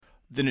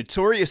The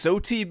Notorious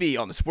OTB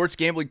on the Sports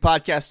Gambling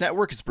Podcast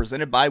Network is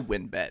presented by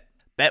WynnBET.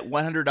 Bet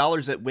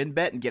 $100 at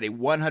WynnBET and get a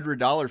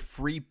 $100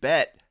 free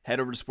bet. Head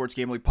over to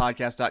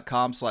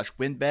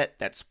sportsgamblingpodcast.com/WynnBET.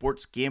 That's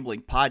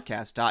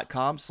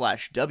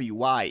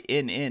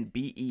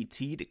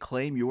sportsgamblingpodcast.com/WYNNBET to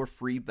claim your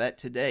free bet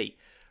today.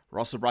 We're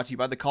also brought to you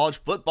by the College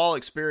Football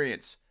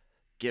Experience.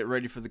 Get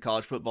ready for the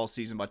college football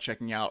season by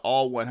checking out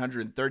all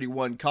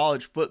 131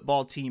 college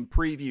football team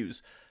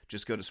previews.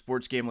 Just go to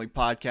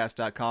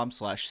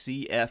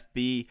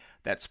sportsgamblingpodcast.com/CFB.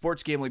 That's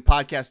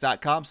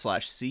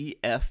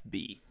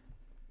sportsgamblingpodcast.com/CFB.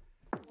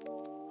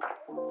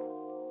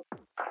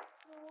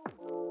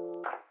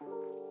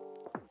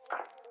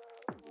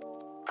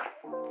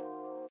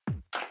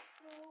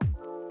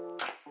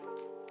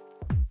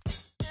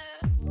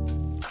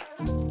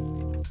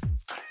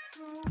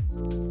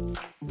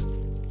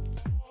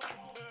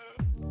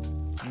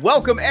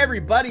 Welcome,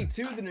 everybody,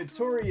 to the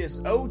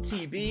Notorious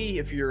OTB.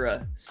 If you're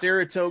a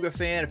Saratoga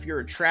fan, if you're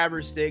a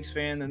Travers Stakes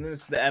fan, then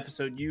this is the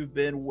episode you've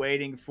been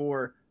waiting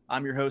for.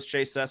 I'm your host,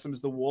 Chase Sessoms,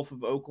 the Wolf of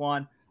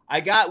Oaklawn. I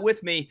got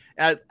with me,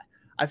 I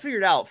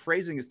figured out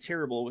phrasing is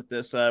terrible with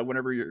this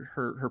whenever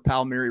her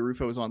pal Mary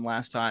Rufo was on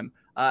last time.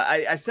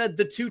 I said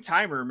the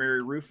two-timer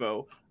Mary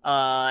Rufo,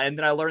 and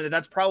then I learned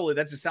that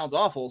just sounds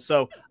awful.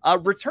 So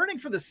returning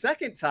for the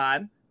second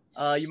time,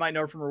 you might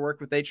know her from her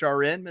work with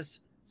HRN, Miss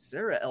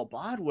Sara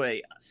Elbadwi.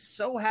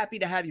 So happy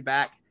to have you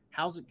back.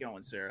 How's it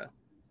going, Sara?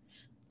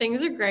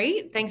 Things are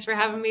great. Thanks for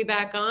having me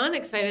back on.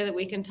 Excited that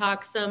we can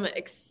talk some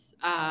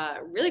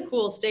really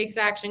cool stakes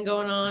action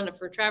going on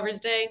for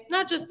Travers Day.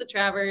 Not just the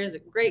Travers, a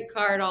great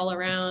card all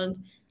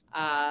around.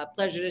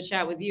 Pleasure to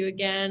chat with you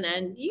again.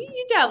 And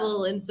you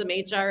dabble in some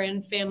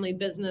HRN family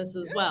business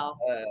as well.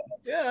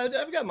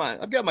 I've got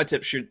my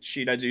tip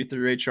sheet I do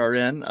through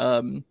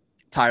HRN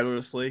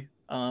tirelessly.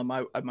 I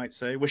might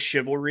say with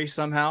chivalry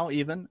somehow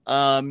even.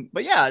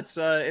 But yeah, it's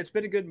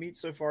been a good meet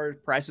so far.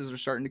 Prices are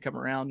starting to come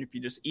around. If you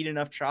just eat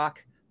enough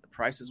chalk, the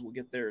prices will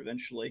get there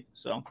eventually.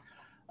 So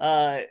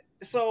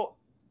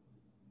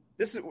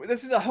this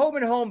is a home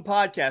and home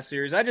podcast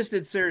series. I just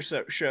did Sara's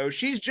show.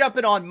 She's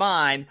jumping on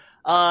mine.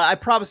 I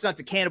promise not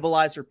to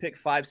cannibalize her pick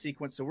 5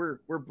 sequence. So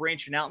we're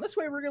branching out. And this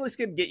way we're really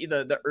going to get you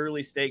the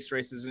early stakes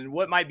races and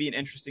what might be an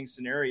interesting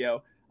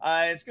scenario.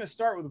 It's going to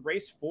start with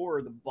race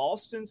 4, the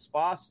Boston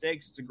Spa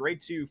Stakes. It's a grade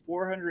 2,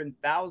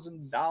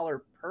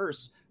 $400,000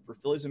 purse for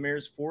fillies and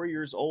mares 4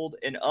 years old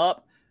and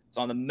up. It's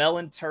on the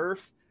Mellon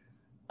turf.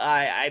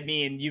 I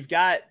mean, you've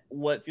got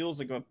what feels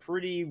like a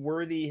pretty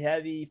worthy,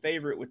 heavy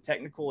favorite with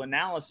technical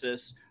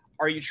analysis.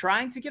 Are you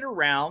trying to get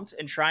around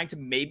and trying to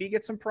maybe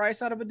get some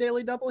price out of a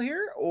daily double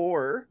here?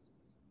 Or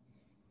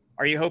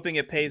are you hoping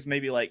it pays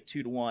maybe like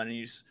 2-1 and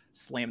you just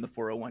slam the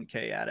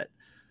 401k at it?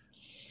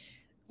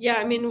 Yeah,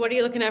 I mean, what are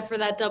you looking at for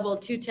that double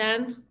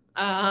 210?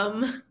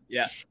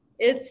 Yeah,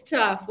 it's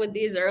tough with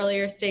these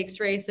earlier stakes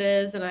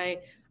races, and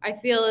I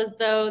feel as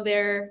though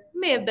there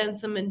may have been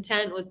some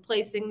intent with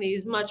placing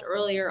these much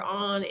earlier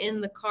on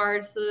in the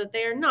card so that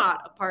they are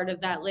not a part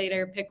of that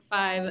later pick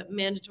 5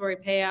 mandatory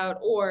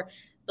payout or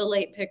the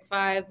late pick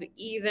 5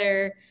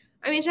 either.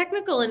 I mean,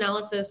 technical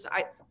analysis,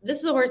 this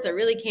is a horse that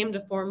really came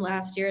to form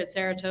last year at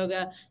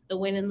Saratoga, the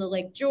win in the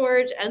Lake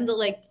George and the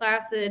Lake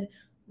Placid.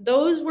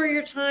 Those were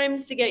your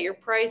times to get your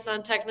price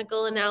on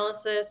technical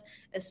analysis,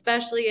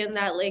 especially in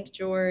that Lake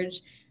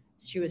George.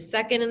 She was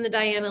second in the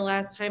Diana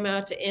last time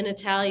out to In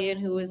Italian,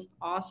 who was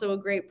also a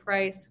great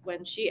price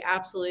when she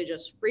absolutely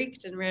just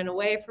freaked and ran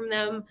away from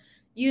them,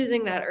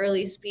 using that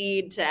early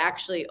speed to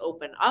actually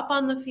open up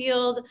on the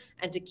field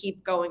and to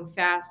keep going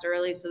fast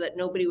early so that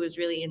nobody was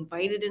really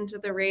invited into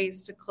the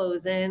race to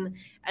close in.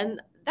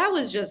 And that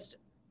was just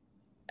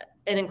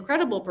an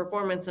incredible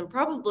performance and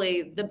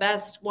probably the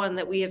best one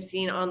that we have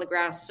seen on the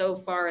grass so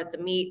far at the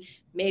meet.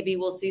 Maybe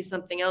we'll see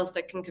something else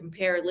that can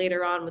compare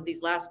later on with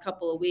these last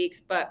couple of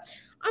weeks, but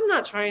I'm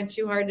not trying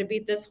too hard to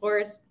beat this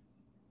horse,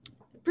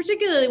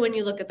 particularly when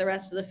you look at the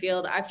rest of the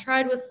field. I've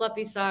tried with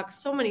Fluffy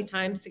Socks so many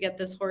times to get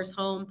this horse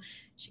home.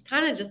 She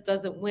kind of just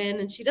doesn't win,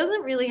 and she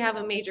doesn't really have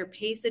a major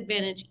pace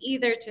advantage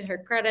either, to her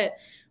credit.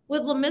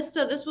 With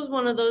Lamista, this was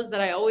one of those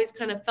that I always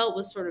kind of felt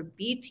was sort of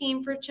B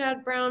team for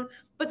Chad Brown,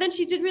 but then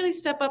she did really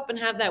step up and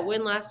have that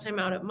win last time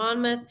out at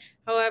Monmouth.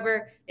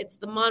 However, it's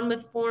the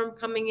Monmouth form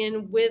coming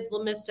in with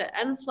Lamista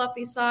and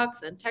Fluffy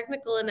Socks, and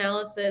technical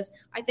analysis,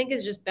 I think,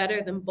 is just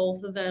better than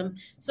both of them.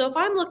 So if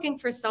I'm looking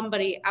for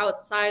somebody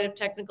outside of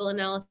technical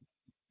analysis,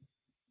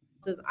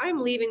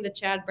 I'm leaving the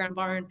Chad Brown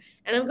barn,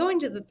 and I'm going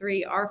to the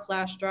 3, Our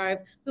Flash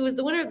Drive, who was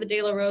the winner of the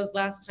De La Rose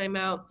last time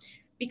out,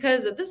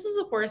 because this is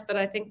a horse that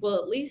I think will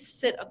at least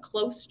sit a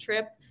close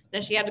trip. Now,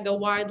 she had to go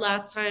wide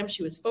last time.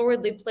 She was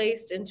forwardly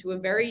placed into a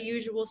very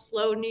usual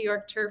slow New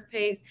York turf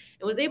pace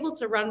and was able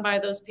to run by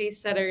those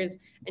pace setters.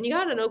 And you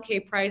got an okay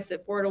price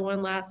at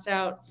 4-1 last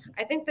out.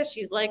 I think that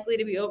she's likely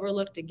to be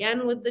overlooked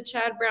again with the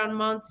Chad Brown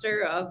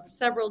monster of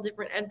several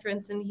different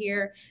entrants in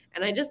here.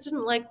 And I just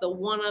didn't like the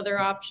one other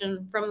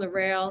option from the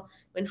rail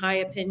in high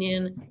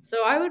opinion.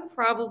 So I would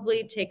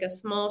probably take a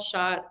small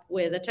shot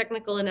with a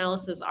technical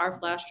analysis, Our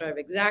Flash Drive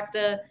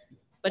Exacta.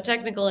 But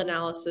technical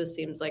analysis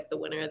seems like the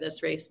winner of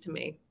this race to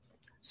me.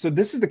 So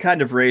this is the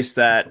kind of race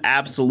that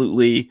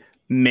absolutely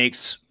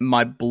makes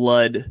my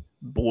blood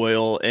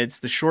boil. It's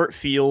the short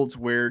fields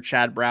where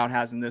Chad Brown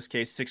has, in this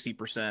case,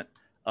 60%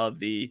 of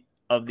the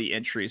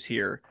entries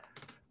here.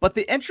 But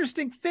the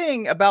interesting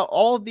thing about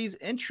all of these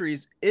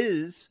entries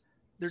is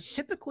there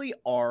typically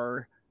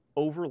are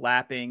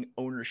overlapping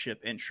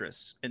ownership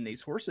interests in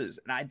these horses.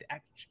 And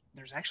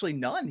there's actually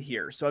none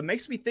here. So it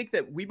makes me think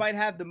that we might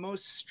have the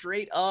most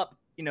straight up,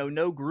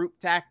 no group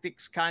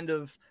tactics kind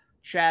of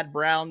Chad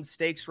Brown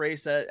stakes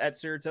race at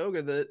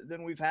Saratoga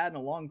than we've had in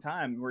a long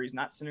time, where he's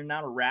not sending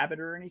out a rabbit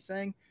or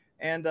anything.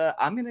 And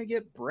I'm going to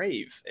get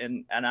brave,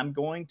 and I'm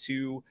going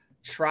to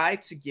try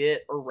to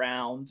get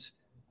around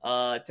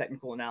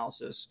technical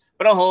analysis,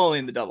 but only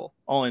in the double.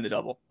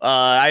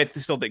 I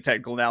still think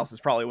technical analysis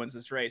probably wins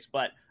this race,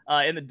 but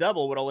in the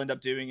double, what I'll end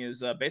up doing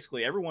is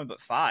basically everyone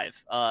but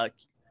 5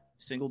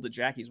 single to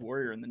Jackie's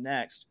Warrior in the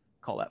next.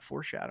 Call that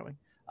foreshadowing.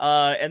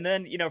 And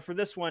then, for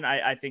this one,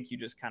 I think you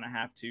just kind of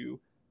have to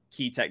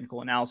key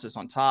technical analysis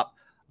on top.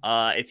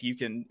 If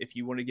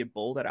you want to get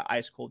bold at an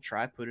ice cold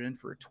try, put it in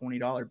for a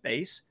 $20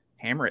 base,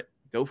 hammer it,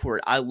 go for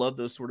it. I love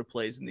those sort of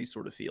plays in these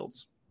sort of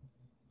fields.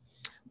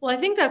 Well, I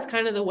think that's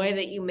kind of the way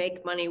that you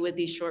make money with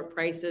these short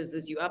prices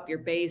is you up your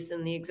base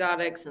in the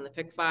exotics and the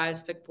pick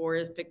 5s, pick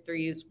 4s, pick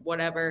 3s,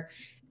 whatever.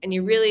 And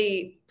you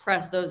really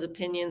press those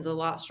opinions a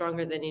lot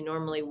stronger than you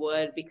normally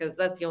would, because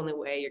that's the only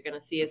way you're going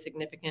to see a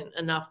significant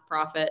enough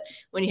profit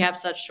when you have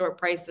such short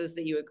prices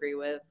that you agree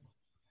with.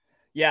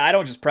 Yeah, I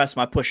don't just press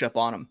my push up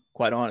on them,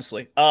 quite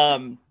honestly.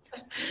 I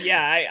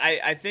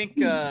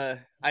think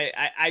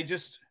I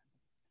just,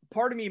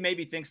 part of me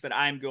maybe thinks that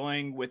I'm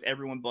going with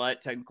everyone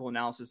but technical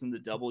analysis in the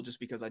double, just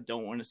because I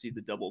don't want to see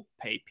the double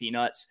pay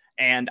peanuts.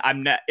 And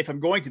if I'm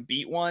going to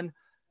beat one,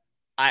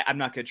 I'm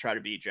not going to try to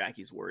beat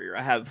Jackie's Warrior.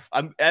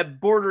 I'm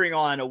bordering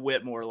on a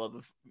Whitmore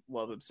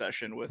love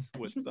obsession with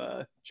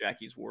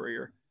Jackie's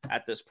Warrior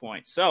at this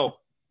point. So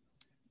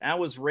that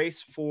was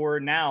race 4.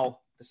 Now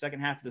the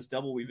second half of this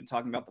double, we've been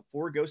talking about the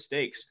 4 Go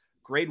Stakes,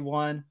 grade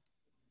 1,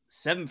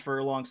 7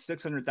 furlong,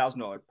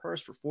 $600,000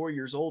 purse for 4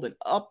 years old and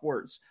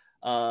upwards.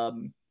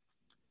 Sarah,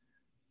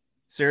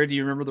 do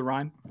you remember the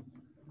rhyme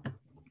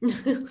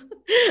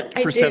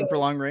for 7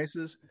 furlong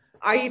races?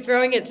 Are you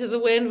throwing it to the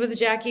wind with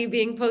Jackie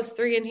being post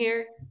 3 in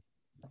here?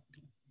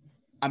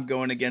 I'm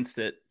going against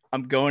it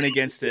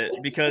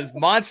because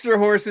monster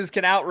horses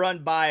can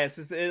outrun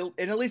bias, and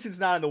at least it's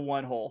not in the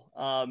one hole.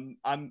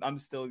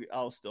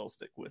 I'll still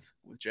stick with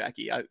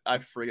Jackie. I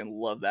friggin'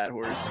 love that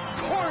horse.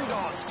 Corn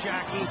dogs,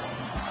 Jackie.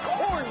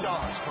 Corn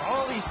dogs for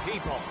all these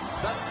people.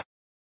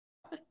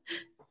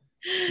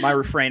 My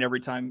refrain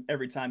every time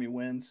he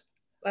wins.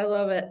 I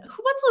love it.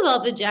 What's with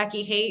all the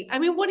Jackie hate? I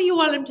mean, what do you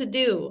want him to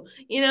do?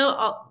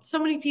 So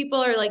many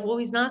people are like, well,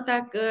 he's not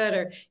that good,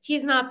 or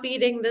he's not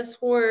beating this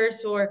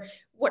horse, or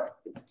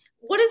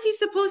what is he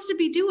supposed to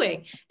be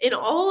doing? In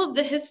all of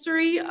the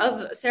history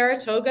of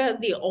Saratoga,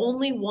 the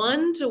only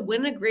one to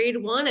win a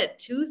grade 1 at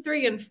 2,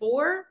 3, and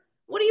 4?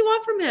 What do you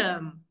want from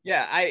him?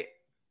 Yeah,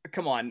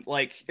 come on.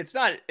 Like, it's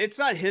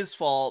not his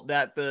fault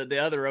that the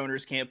other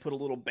owners can't put a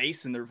little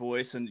bass in their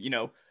voice and,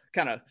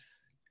 kind of,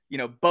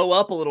 bow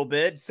up a little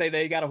bit, say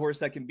they got a horse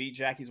that can beat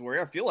Jackie's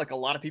Warrior. I feel like a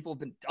lot of people have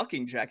been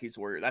ducking Jackie's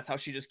Warrior. That's how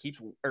she just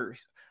keeps.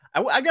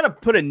 I got to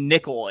put a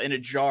nickel in a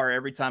jar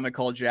every time I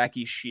call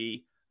Jackie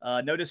she.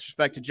 No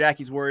disrespect to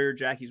Jackie's Warrior,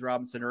 Jackie's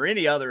Robinson, or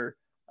any other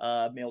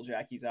male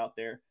Jackies out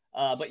there.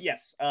 But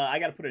yes, I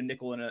got to put a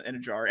nickel in a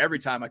jar every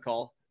time I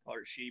call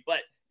her she. But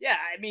yeah,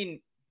 I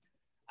mean,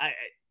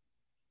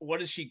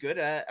 what is she good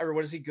at, or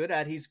what is he good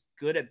at? He's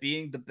good at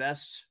being the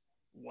best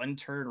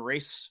one-turn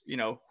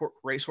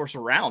racehorse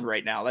around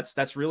right now.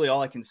 That's really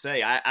all I can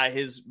say.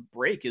 His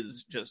break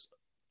is just,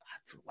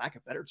 for lack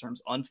of better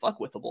terms,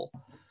 unfuckwithable.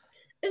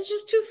 It's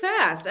just too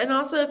fast. And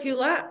also, if you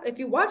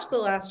watch the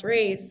last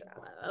race,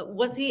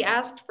 was he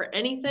asked for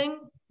anything?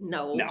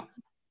 No,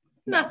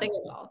 nothing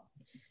at all.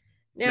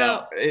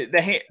 Now,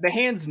 the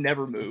hands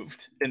never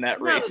moved in that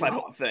race, I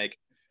don't think.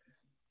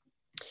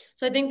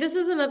 So I think this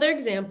is another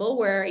example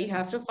where you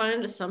have to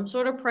find some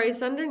sort of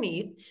price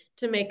underneath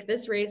to make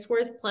this race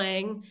worth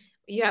playing.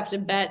 You have to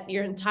bet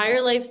your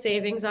entire life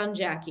savings on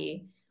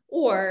Jackie,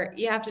 or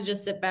you have to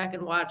just sit back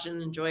and watch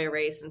and enjoy a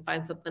race and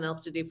find something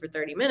else to do for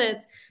 30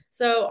 minutes.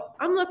 So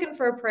I'm looking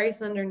for a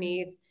price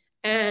underneath,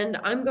 and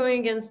I'm going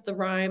against the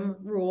rhyme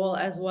rule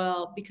as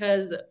well,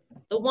 because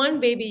the one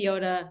Baby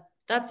Yoda,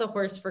 that's a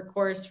horse for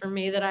course for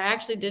me that I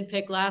actually did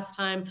pick last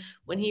time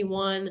when he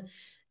won.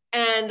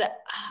 And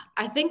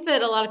I think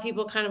that a lot of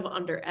people kind of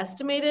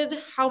underestimated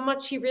how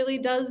much he really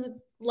does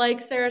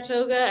like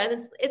Saratoga.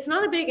 And it's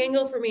not a big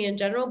angle for me in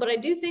general, but I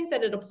do think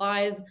that it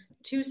applies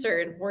to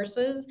certain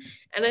horses.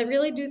 And I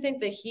really do think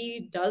that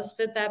he does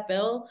fit that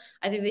bill.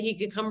 I think that he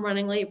could come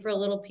running late for a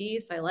little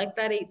piece. I like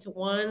that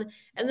 8-1.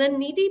 And then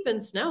knee deep in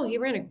snow, he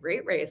ran a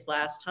great race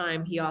last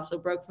time. He also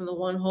broke from the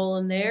one hole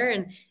in there.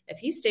 And if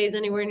he stays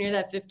anywhere near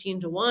that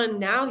 15-1,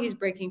 now he's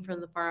breaking from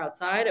the far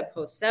outside at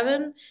post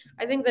 7.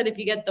 I think that if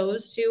you get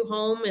those two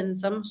home in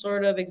some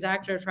sort of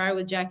exacta try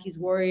with Jackie's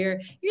Warrior,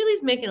 you're at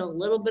least making a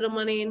little bit of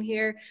money in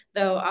here,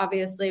 though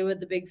obviously with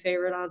the big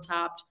favorite on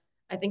top,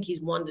 I think he's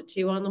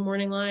 1-2 on the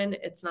morning line.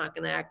 It's not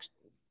going to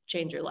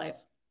change your life.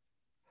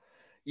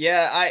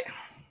 Yeah,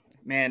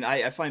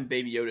 I find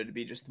Baby Yoda to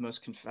be just the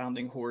most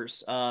confounding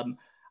horse.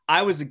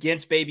 I was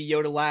against Baby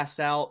Yoda last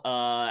out.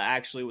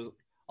 Actually was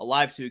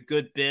alive to a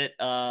good bit,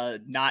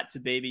 not to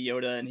Baby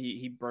Yoda, and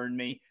he burned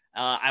me.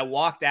 I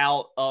walked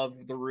out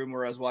of the room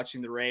where I was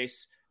watching the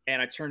race,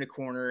 and I turned a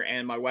corner,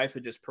 and my wife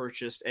had just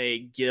purchased a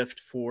gift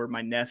for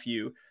my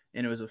nephew,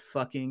 and it was a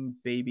fucking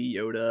Baby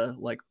Yoda,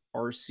 like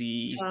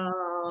RC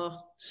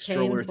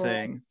stroller painful.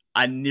 thing.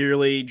 I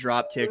nearly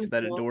drop kicked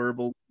that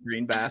adorable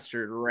green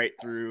bastard right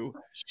through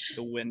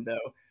the window.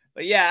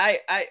 But yeah,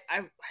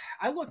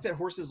 I looked at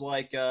horses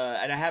like,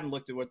 and I haven't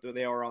looked at what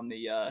they are on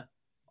the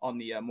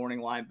morning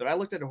line, but I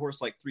looked at a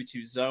horse like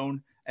 3-2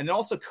 Zone, and then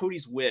also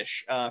Cody's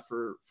Wish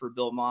for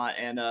Bill Mott,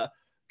 and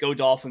Go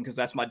Dolphin, because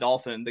that's my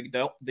Dolphin,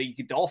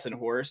 the Dolphin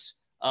horse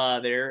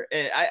there.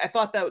 I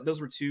thought that those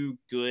were two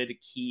good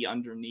key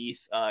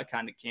underneath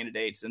kind of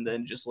candidates, and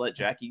then just let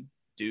Jackie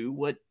do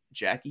what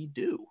Jackie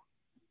do.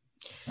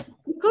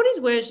 With Cody's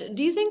Wish,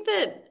 do you think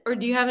that, or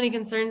do you have any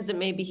concerns that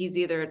maybe he's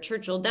either a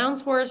Churchill Downs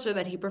horse or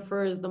that he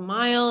prefers the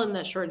mile and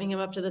that shortening him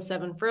up to the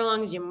 7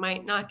 furlongs, you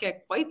might not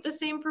get quite the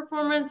same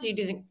performance? Or you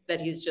do think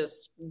that he's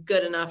just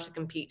good enough to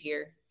compete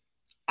here?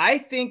 I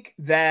think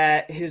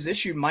that his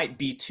issue might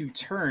be 2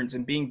 turns,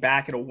 and being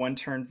back at a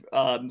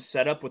 1-turn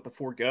setup with the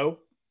 4-go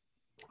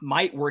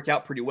might work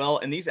out pretty well.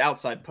 And these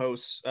outside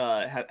posts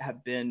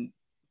have been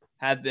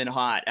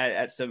hot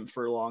at 7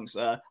 furlongs.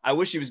 I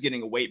wish he was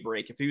getting a weight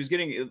break. If he was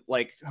getting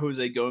like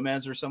Jose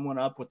Gomez or someone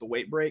up with the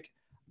weight break,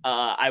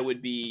 I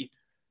would be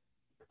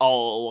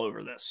all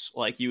over this.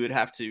 Like, you would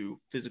have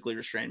to physically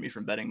restrain me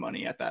from betting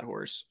money at that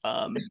horse,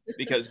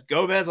 because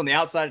Gomez on the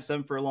outside at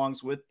 7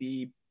 furlongs with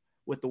the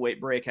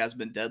weight break has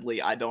been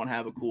deadly. I don't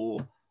have a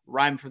cool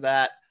rhyme for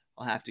that.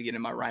 I'll have to get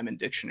in my rhyming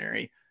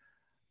dictionary,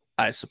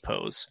 I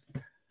suppose.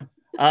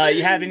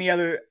 You have any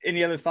other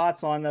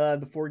thoughts on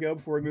the 4-go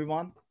before we move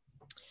on?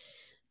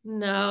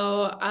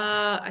 No,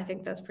 I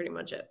think that's pretty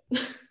much it.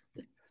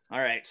 All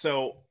right.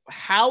 So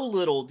how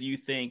little do you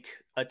think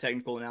a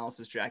technical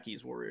analysis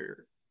Jackie's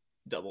Warrior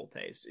double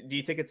pays? Do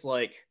you think it's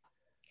like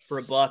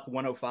for $1,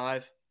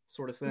 105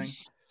 sort of thing?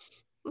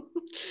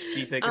 Do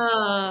you think it's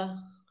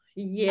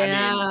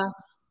yeah.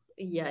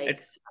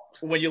 Yikes.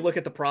 When you look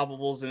at the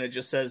probables and it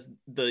just says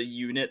the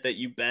unit that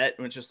you bet,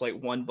 and it's just like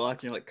 $1,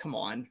 and you're like, come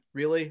on,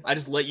 really? I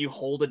just let you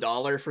hold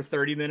 $1 for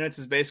 30 minutes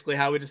is basically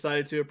how we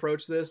decided to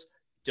approach this.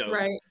 Dope.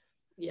 Right.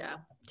 Yeah.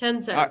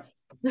 10 cents.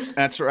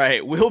 That's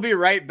right. We'll be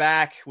right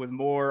back with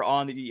more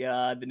on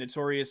the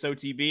Notorious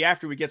OTB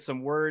after we get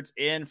some words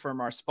in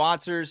from our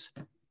sponsors.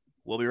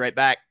 We'll be right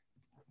back.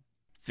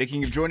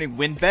 Thinking of joining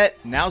WynnBET?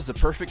 Now's the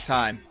perfect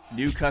time.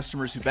 New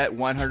customers who bet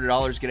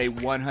 $100 get a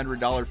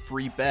 $100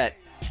 free bet.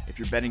 If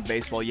you're betting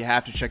baseball, you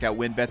have to check out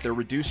WynnBET. Their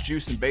reduced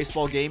juice in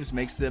baseball games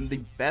makes them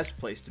the best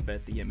place to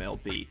bet the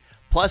MLB.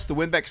 Plus, the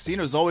WynnBET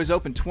Casino is always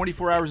open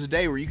 24 hours a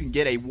day, where you can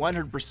get a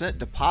 100%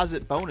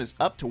 deposit bonus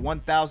up to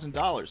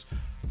 $1,000.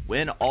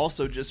 Wynn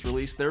also just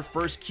released their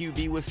first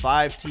QB with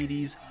 5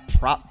 TDs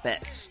prop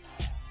bets.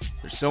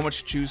 There's so much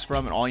to choose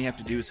from, and all you have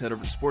to do is head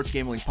over to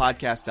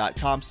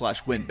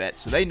sportsgamblingpodcast.com/WynnBET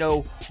so they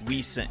know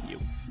we sent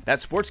you.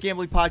 That's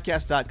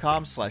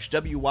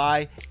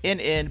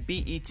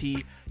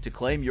sportsgamblingpodcast.com/WYNNBET to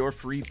claim your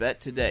free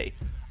bet today.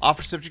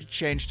 Offer subject to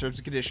change, terms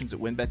and conditions at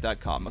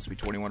wynnbet.com. Must be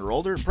 21 or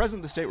older and present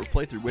in the state where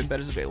playthrough WynnBET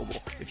is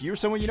available. If you or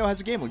someone you know has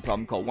a gambling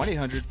problem, call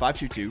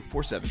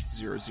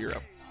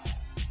 1-800-522-4700.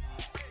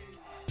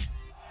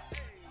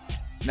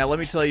 Now let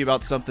me tell you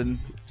about something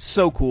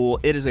so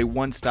cool. It is a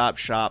one-stop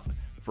shop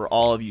for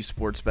all of you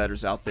sports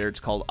bettors out there. It's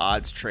called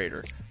Odds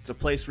Trader. It's a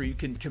place where you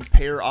can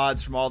compare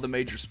odds from all the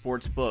major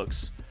sports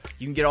books.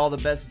 You can get all the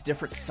best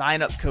different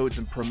sign-up codes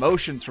and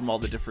promotions from all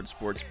the different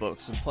sports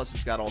books. And plus,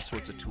 it's got all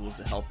sorts of tools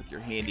to help with your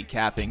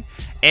handicapping,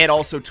 and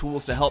also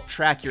tools to help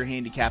track your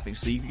handicapping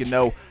so you can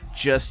know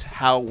just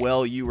how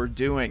well you are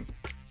doing.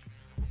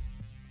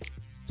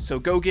 So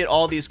go get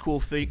all these cool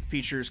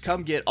features.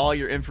 Come get all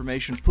your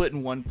information put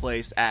in one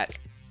place at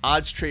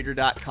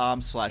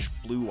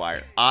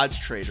oddstrader.com/bluewire. Odds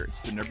Trader.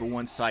 It's the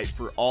 #1 site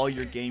for all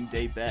your game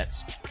day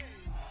bets.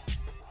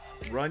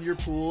 Run Your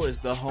Pool is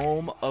the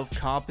home of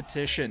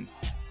competition.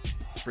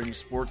 It's bringing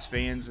sports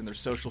fans and their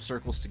social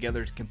circles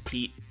together to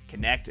compete,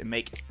 connect, and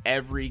make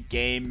every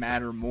game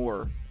matter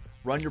more.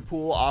 Run Your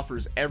Pool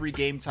offers every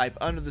game type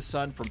under the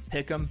sun, from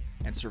Pick'em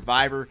and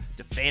Survivor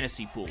to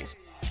fantasy pools.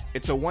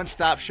 It's a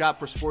one-stop shop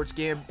for sports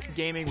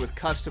gaming with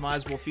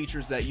customizable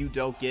features that you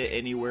don't get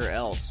anywhere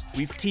else.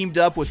 We've teamed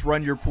up with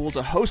Run Your Pool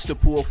to host a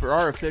pool for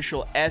our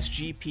official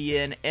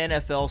SGPN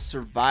NFL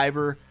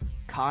Survivor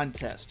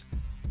contest.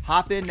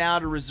 Hop in now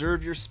to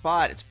reserve your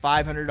spot. It's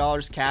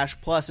 $500 cash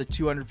plus a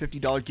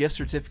 $250 gift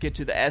certificate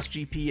to the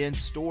SGPN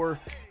store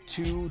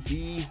to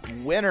the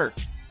winner.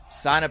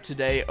 Sign up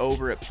today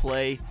over at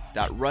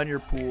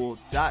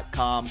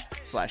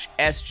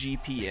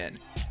play.runyourpool.com/SGPN.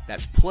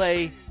 That's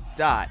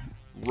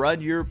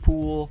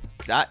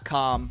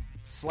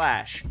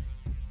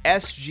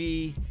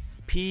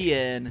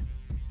play.runyourpool.com/SGPN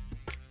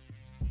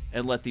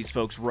and let these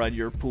folks run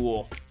your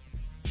pool.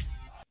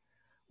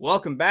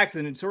 Welcome back to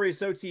the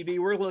Notorious OTB.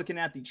 We're looking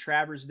at the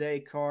Travers Day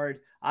card.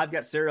 I've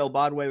got Sara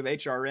Elbadwi with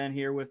HRN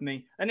here with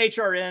me. An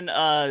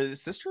HRN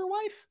sister or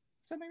wife?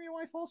 Is that maybe a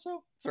wife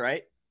also? It's all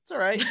right. It's all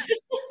right.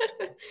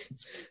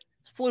 it's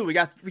flu. We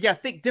got to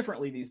think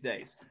differently these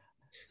days.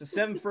 It's a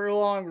 7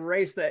 furlong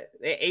race that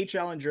H.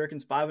 Allen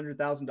Jerkins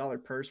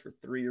 $500,000 purse for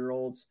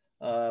 3-year-olds.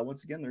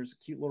 Once again, there's a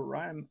cute little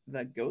rhyme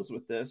that goes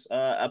with this.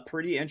 A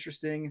pretty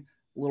interesting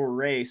little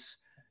race.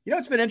 You know,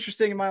 it's been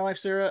interesting in my life,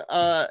 Sara.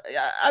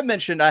 I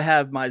mentioned I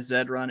have my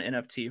Zed-Run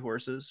NFT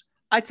horses.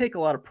 I take a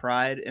lot of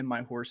pride in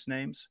my horse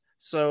names.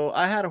 So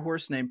I had a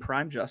horse named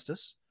Prime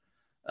Justice.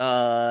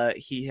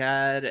 He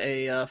had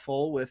a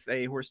foal with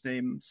a horse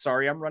named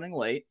Sorry I'm Running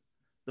Late.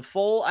 The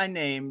foal I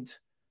named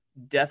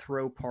Death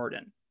Row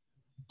Pardon.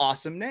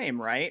 Awesome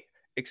name, right?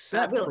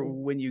 Except for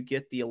when you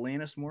get the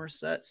Alanis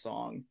Morissette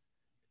song,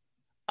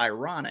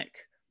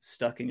 Ironic,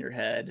 stuck in your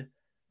head.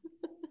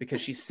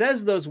 Because she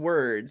says those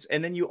words,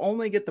 and then you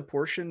only get the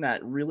portion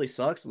that really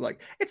sucks.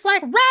 It's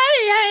like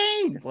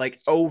rain, like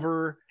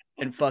over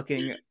and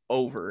fucking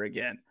over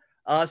again.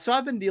 So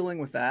I've been dealing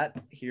with that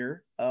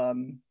here.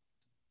 Thank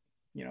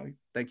you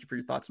for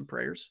your thoughts and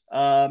prayers.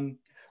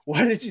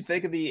 What did you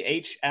think of the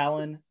H.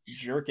 Allen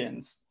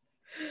Jerkins?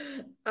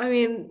 I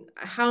mean,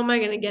 how am I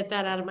going to get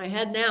that out of my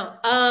head now?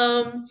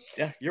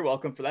 Yeah, you're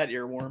welcome for that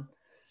earworm.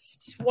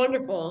 It's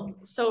wonderful.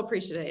 So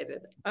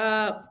appreciated.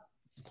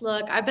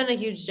 Look, I've been a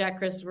huge Jack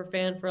Christopher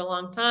fan for a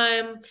long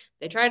time.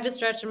 They tried to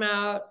stretch him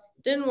out.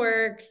 Didn't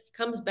work. He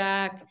comes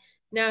back.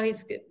 Now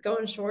he's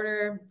going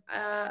shorter.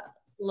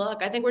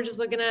 Look, I think we're just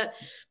looking at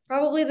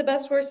probably the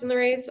best horse in the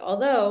race.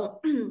 Although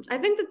I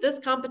think that this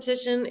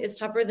competition is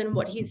tougher than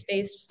what he's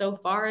faced so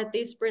far at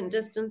these sprint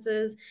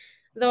distances.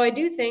 Though I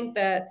do think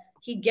that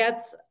he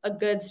gets a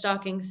good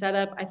stalking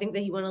setup. I think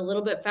that he went a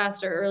little bit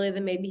faster early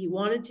than maybe he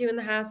wanted to in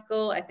the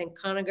Haskell. I think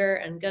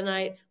Conager and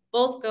Gunite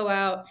both go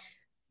out,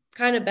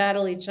 kind of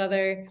battle each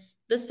other.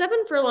 The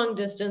 7 furlong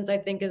distance, I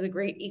think, is a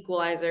great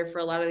equalizer for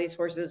a lot of these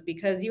horses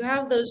because you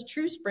have those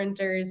true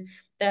sprinters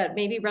that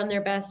maybe run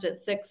their best at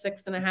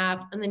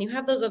 6.5, and then you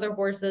have those other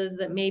horses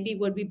that maybe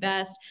would be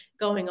best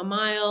going a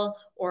mile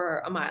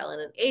or a mile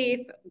and an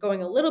eighth,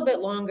 going a little bit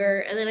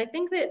longer. And then I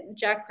think that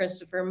Jack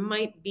Christopher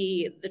might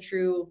be the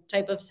true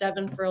type of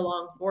 7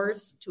 furlong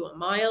horse to a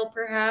mile,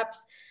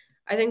 perhaps.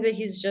 I think that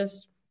he's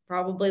just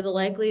probably the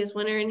likeliest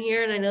winner in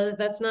here. And I know that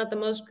that's not the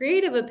most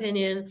creative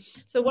opinion.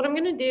 So what I'm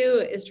going to do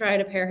is try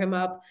to pair him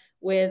up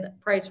with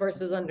price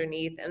horses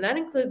underneath. And that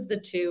includes the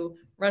 2,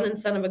 Running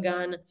Son of a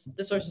Gun.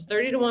 This horse is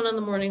 30-1 on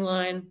the morning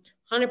line,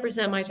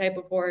 100% my type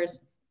of horse.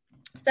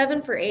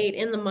 7 for 8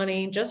 in the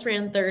money, just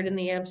ran 3rd in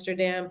the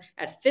Amsterdam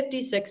at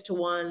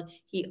 56-1.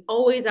 He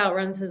always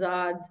outruns his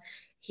odds.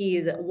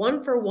 He's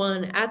 1 for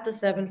 1 at the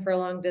 7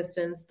 furlong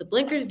distance. The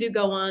blinkers do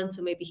go on,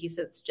 so maybe he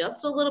sits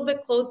just a little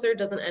bit closer,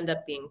 doesn't end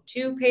up being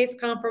too pace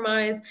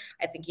compromised.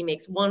 I think he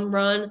makes one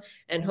run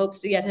and hopes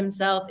to get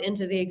himself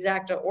into the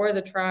exacta or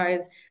the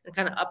tries and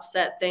kind of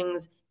upset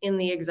things in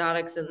the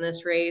exotics in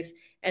this race.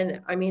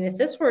 And I mean, if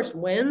this horse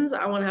wins,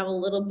 I want to have a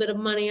little bit of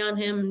money on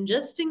him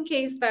just in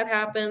case that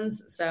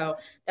happens. So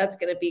that's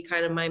going to be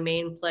kind of my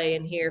main play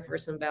in here for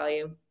some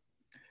value.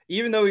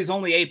 Even though he's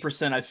only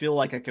 8%, I feel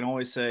like I can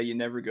always say you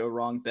never go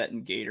wrong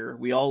betting Gator.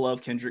 We all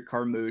love Kendrick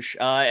Carmouche.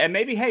 And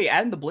maybe, hey,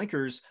 adding the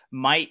blinkers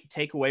might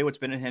take away what's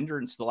been a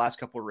hindrance the last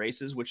couple of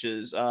races, which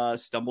is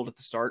stumbled at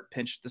the start,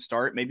 pinched at the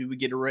start. Maybe we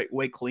get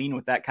away clean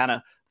with that kind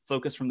of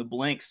focus from the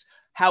blinks.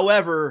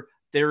 However,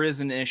 there is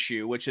an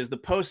issue, which is the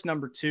post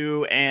number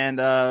 2. And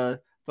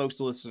folks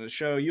who listen to the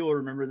show, you'll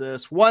remember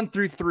this. 1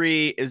 through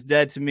 3 is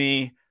dead to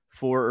me.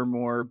 4 or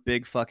more,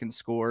 big fucking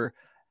score.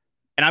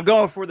 And I'm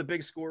going for the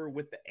big score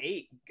with the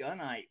 8,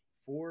 Gunite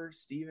for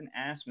Steven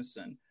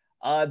Asmussen.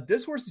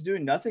 This horse is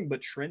doing nothing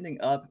but trending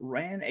up.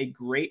 Ran a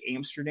great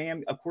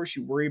Amsterdam. Of course,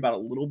 you worry about a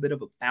little bit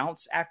of a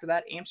bounce after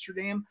that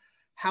Amsterdam.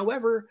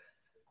 However,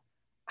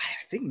 I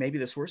think maybe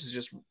this horse is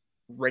just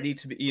ready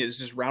to be, is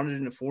just rounded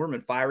into form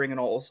and firing on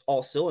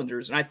all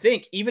cylinders. And I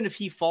think even if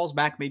he falls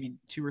back maybe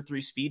 2 or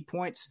 3 speed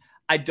points,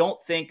 I don't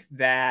think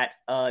that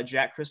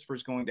Jack Christopher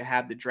is going to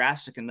have the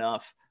drastic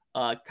enough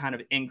kind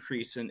of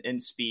increase in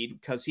speed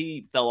because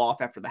he fell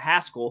off after the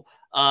Haskell.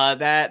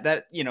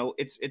 That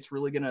it's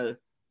really going to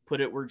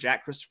put it where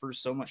Jack Christopher is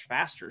so much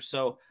faster.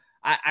 So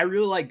I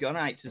really like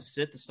Gunite to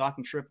sit the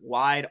stalking trip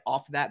wide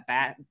off of that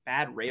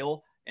bad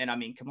rail. And I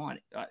mean, come on,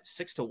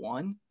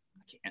 6-1.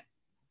 I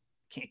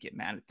Can't get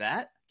mad at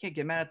that. Can't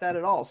get mad at that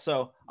at all.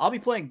 So I'll be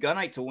playing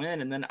Gunite to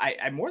win, and then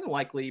I more than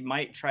likely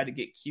might try to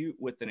get cute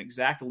with an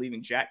exacta,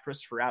 leaving Jack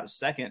Christopher out a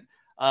second,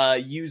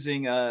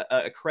 using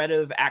a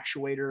Creative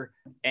actuator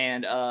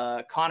and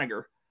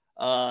Coniger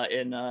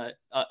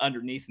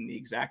underneath in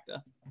the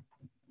exacta.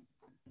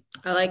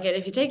 I like it.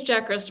 If you take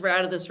Jack Christopher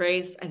out of this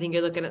race, I think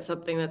you're looking at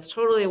something that's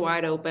totally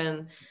wide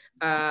open.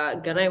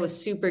 Gunite was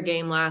super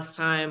game last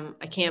time.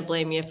 I can't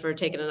blame you for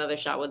taking another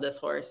shot with this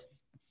horse.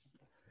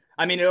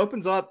 I mean, it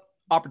opens up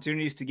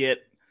opportunities to get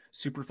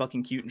super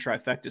fucking cute and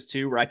trifectas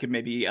too, where I could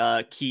maybe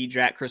key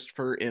Jack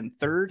Christopher in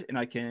third, and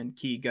I can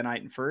key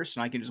Gunite in first,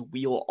 and I can just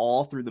wheel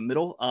all through the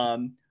middle. I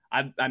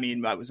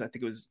think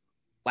it was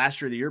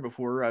last year or the year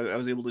before, I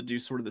was able to do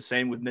sort of the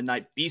same with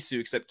Midnight Bisu,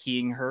 except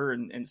keying her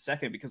in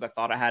second because I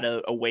thought I had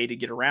a way to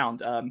get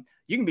around.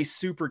 You can be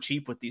super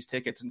cheap with these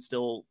tickets and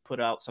still put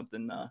out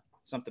something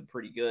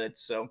pretty good.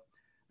 So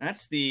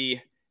that's the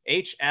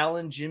H.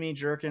 Allen, Jimmy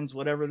Jerkins,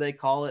 whatever they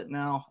call it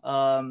now.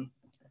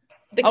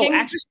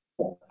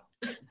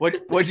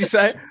 What'd you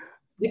say?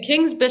 The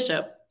King's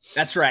Bishop.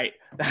 That's right.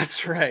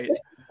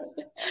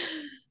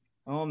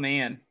 Oh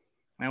man,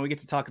 we get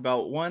to talk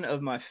about one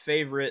of my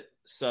favorite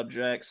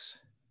subjects.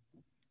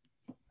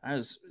 That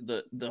is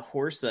the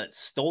horse that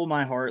stole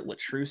my heart,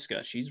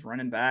 Latruska. She's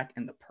running back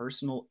in the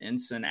personal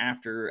ensign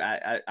after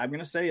I'm going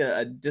to say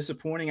a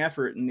disappointing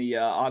effort in the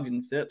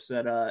Ogden Phipps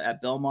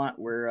at Belmont,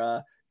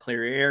 where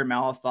Clairiere,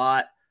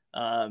 Malafat,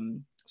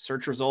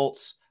 search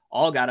results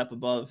all got up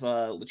above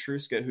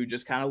Latruska, who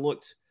just kind of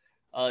looked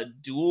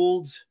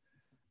dueled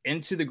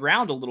into the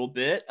ground a little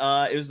bit.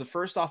 It was the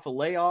first off a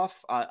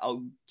layoff.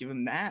 I'll give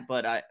him that.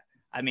 But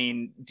I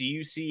mean, do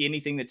you see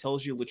anything that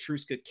tells you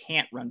Latruska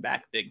can't run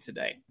back big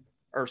today?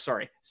 Or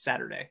sorry,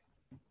 Saturday.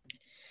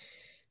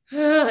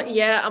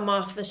 Yeah, I'm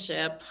off the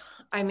ship.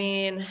 I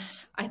mean,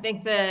 I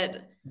think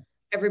that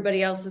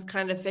everybody else has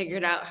kind of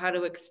figured out how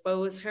to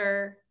expose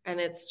her, and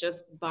it's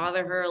just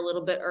bother her a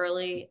little bit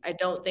early. I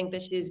don't think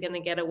that she's going to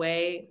get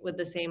away with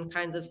the same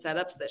kinds of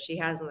setups that she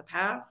has in the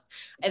past.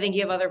 I think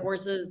you have other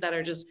horses that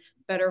are just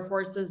better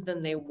horses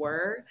than they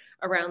were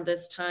around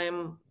this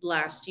time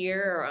last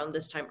year, or around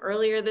this time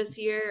earlier this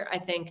year. I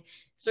think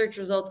search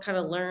results kind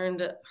of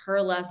learned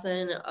her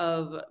lesson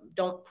of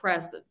don't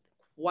press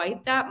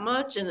quite that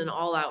much in an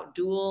all-out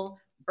duel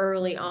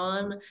early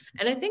on.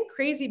 And I think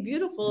Crazy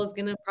Beautiful is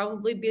going to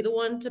probably be the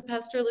one to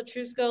pester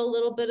Latruska a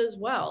little bit as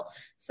well.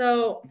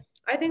 So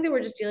I think that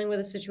we're just dealing with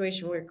a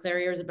situation where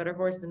Clairiere is a better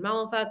horse than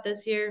Malafat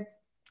this year.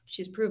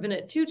 She's proven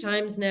it 2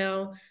 times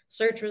now.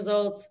 Search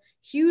results,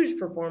 huge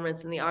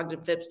performance in the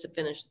Ogden Phipps to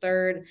finish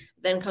third,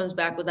 then comes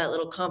back with that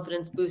little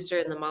confidence booster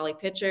in the Molly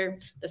Pitcher.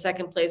 The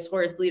second place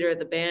horse, leader of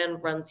the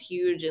band, runs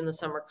huge in the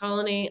Summer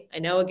Colony. I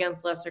know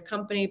against lesser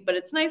company, but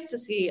it's nice to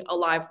see a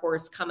live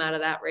horse come out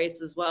of that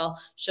race as well,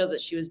 show that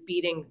she was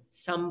beating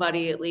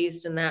somebody at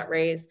least in that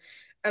race.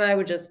 And I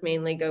would just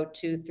mainly go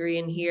 2, 3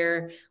 in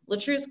here.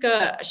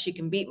 Latruska, she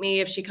can beat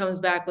me if she comes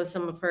back with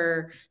some of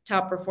her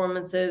top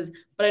performances.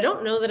 But I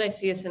don't know that I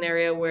see a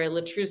scenario where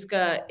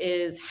Latruska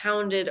is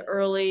hounded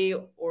early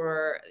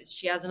or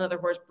she has another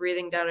horse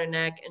breathing down her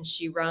neck and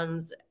she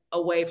runs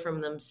away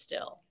from them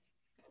still.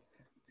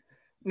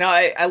 Now,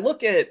 I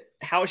look at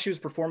how she was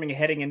performing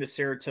heading into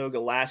Saratoga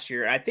last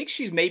year. I think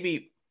she's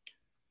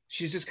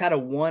just kind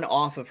of one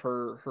off of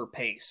her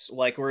pace,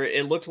 like where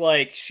it looked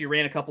like she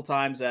ran a couple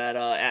times at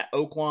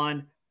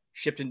Oaklawn,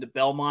 shipped into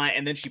Belmont,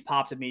 and then she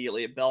popped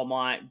immediately at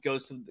Belmont,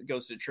 goes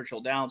to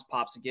Churchill Downs,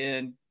 pops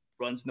again,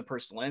 runs in the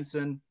personal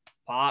ensign,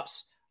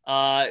 pops.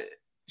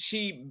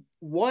 She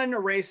won a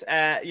race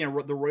at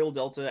the Royal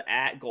Delta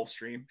at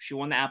Gulfstream. She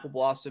won the Apple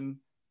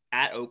Blossom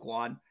at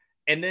Oaklawn,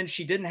 and then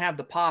she didn't have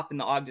the pop in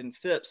the Ogden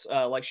Phipps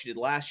like she did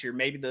last year.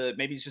 Maybe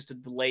it's just a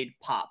delayed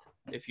pop,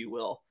 if you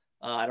will.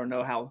 I don't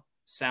know how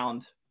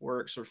sound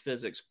works or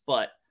physics,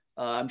 but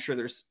I'm sure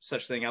there's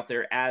such thing out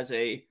there as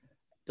a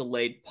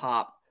delayed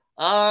pop.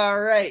 All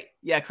right.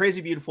 Yeah,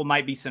 Crazy Beautiful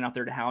might be sent out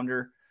there to hound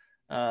her.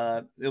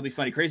 It'll be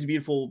funny. Crazy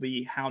Beautiful will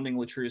be hounding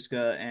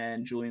Latruska,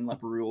 and Julian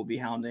Leparoux will be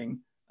hounding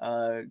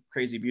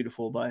Crazy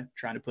Beautiful by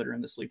trying to put her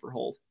in the sleeper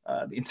hold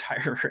the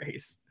entire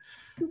race.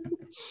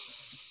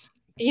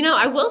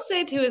 I will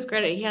say to his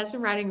credit, he has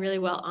been riding really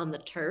well on the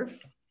turf.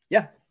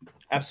 Yeah,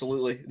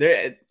 absolutely.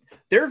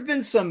 There have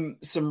been some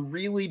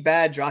really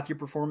bad jockey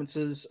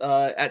performances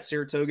at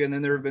Saratoga, and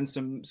then there have been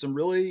some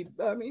really,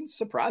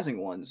 surprising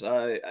ones.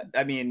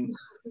 Julian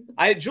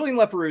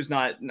Leparoux is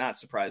not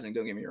surprising,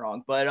 don't get me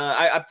wrong, but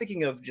I'm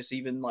thinking of just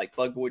even like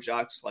bug boy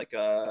jocks like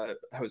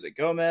Jose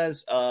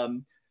Gomez.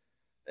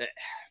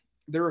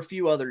 There are a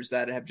few others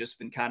that have just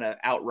been kind of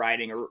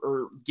outriding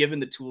or given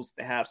the tools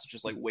that they have, such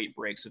as like weight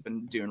breaks, have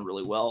been doing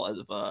really well as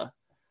of a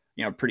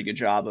pretty good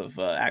job of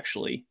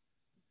actually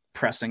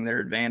pressing their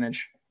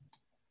advantage.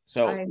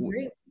 So I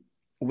agree.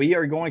 We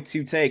are going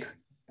to take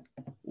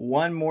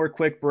one more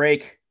quick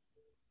break.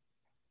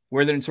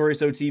 We're the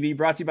Notorious OTB,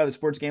 brought to you by the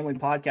Sports Gambling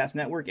Podcast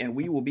Network, and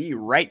we will be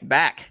right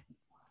back.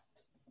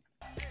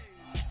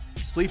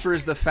 Sleeper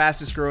is the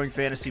fastest growing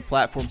fantasy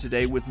platform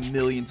today with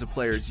millions of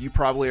players. You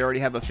probably already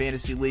have a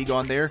fantasy league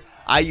on there.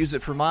 I use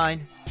it for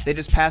mine. They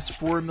just passed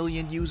 4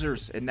 million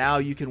users, and now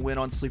you can win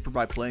on Sleeper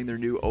by playing their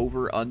new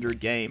over-under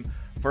game.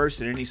 First,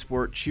 in any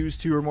sport, choose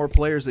 2 or more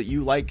players that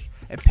you like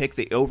and pick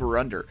the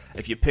over-under.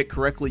 If you pick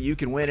correctly, you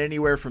can win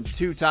anywhere from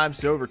 2 times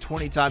to over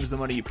 20 times the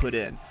money you put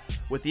in.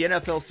 With the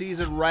NFL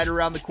season right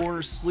around the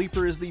corner,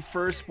 Sleeper is the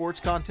first sports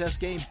contest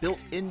game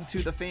built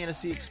into the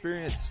fantasy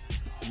experience.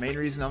 The main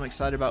reason I'm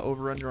excited about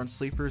Over-Under on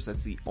Sleeper is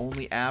that's the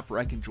only app where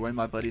I can join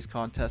my buddies'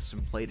 contests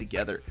and play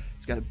together.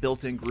 It's got a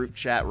built-in group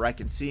chat where I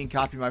can see and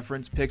copy my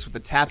friends' picks with the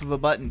tap of a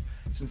button.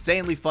 It's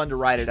insanely fun to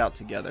write it out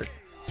together.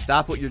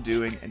 Stop what you're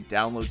doing and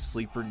download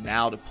Sleeper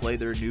now to play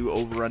their new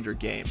Over-Under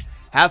game.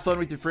 Have fun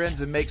with your friends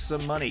and make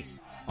some money.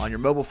 On your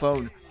mobile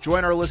phone,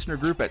 join our listener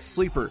group at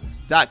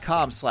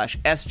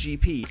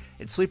sleeper.com/SGP,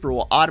 and Sleeper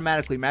will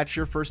automatically match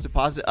your first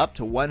deposit up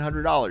to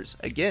 $100.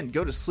 Again,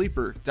 go to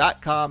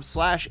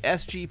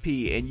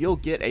sleeper.com/SGP, and you'll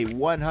get a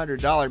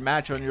 $100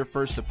 match on your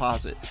first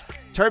deposit.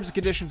 Terms and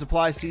conditions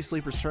apply. See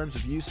Sleeper's terms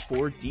of use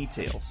for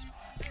details.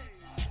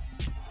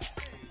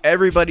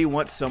 Everybody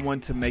wants someone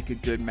to make a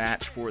good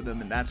match for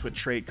them, and that's what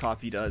Trade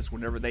Coffee does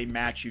whenever they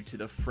match you to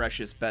the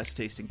freshest,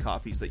 best-tasting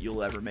coffees that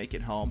you'll ever make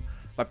at home.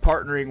 By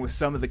partnering with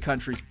some of the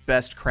country's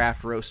best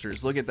craft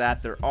roasters. Look at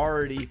that. They're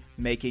already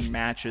making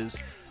matches.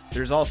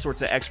 There's all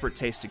sorts of expert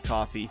tasted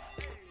coffee.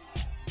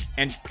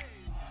 And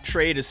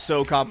Trade is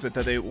so confident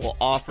that they will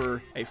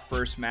offer a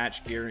first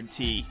match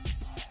guarantee.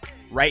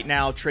 Right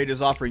now, Trade is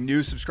offering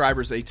new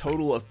subscribers a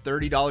total of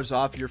 $30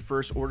 off your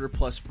first order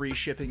plus free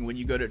shipping when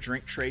you go to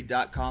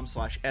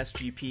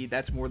drinktrade.com/SGP.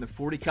 That's more than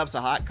 40 cups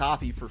of hot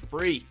coffee for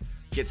free.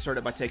 Get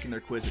started by taking their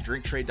quiz at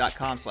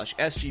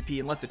drinktrade.com/SGP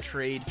and let the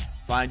trade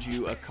find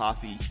you a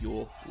coffee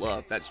you'll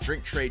love. That's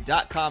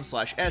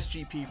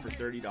drinktrade.com/SGP for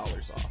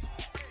 $30 off.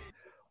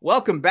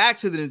 Welcome back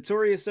to the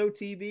Notorious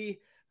OTB.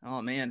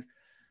 Oh man,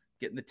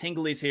 getting the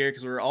tinglies here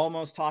because we're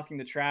almost talking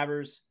the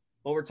Travers,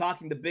 but we're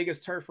talking the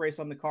biggest turf race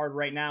on the card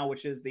right now,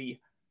 which is the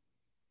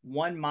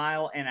 1.5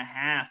 mile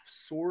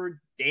Sword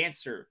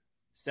Dancer.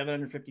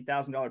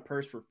 $750,000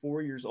 purse for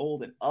 4 years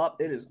old and up.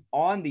 It is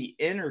on the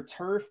inner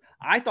turf.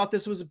 I thought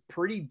this was a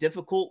pretty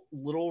difficult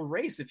little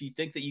race. If you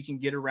think that you can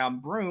get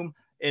around Broome,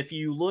 if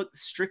you look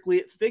strictly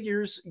at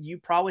figures, you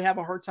probably have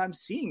a hard time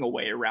seeing a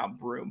way around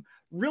Broome.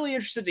 Really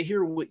interested to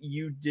hear what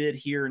you did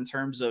here in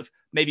terms of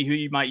maybe who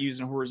you might use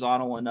in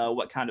horizontal and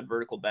what kind of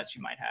vertical bets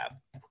you might have.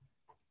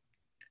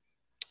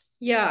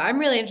 Yeah, I'm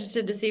really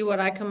interested to see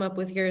what I come up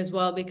with here as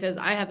well, because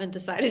I haven't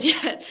decided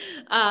yet.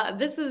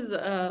 This is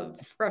a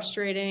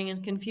frustrating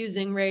and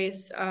confusing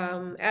race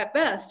at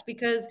best,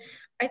 because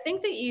I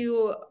think that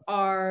you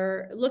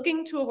are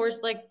looking to a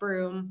horse like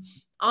Broome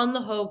on the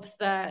hopes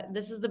that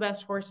this is the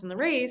best horse in the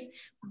race,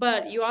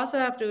 but you also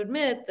have to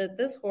admit that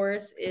this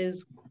horse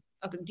is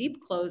a deep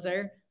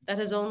closer that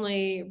has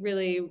only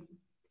really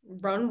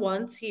run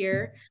once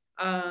here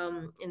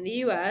in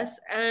the U.S.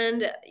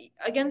 and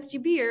against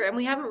Yubir, and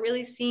we haven't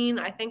really seen,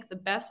 I think, the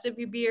best of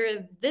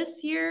Yubir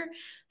this year.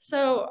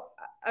 So,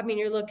 I mean,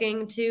 you're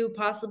looking to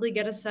possibly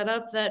get a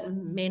setup that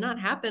may not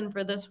happen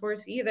for this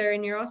horse either,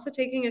 and you're also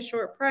taking a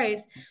short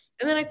price.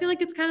 And then I feel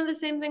like it's kind of the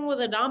same thing with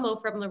Adamo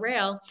from the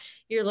rail.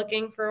 You're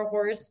looking for a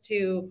horse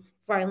to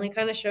finally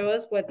kind of show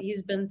us what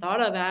he's been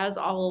thought of as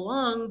all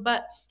along,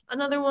 but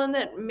another one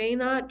that may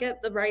not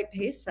get the right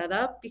pace set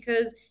up,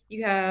 because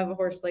you have a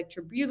horse like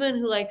Tribhuvan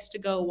who likes to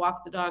go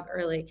walk the dog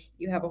early.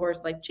 You have a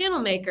horse like Channel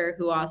Maker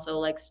who also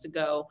likes to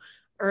go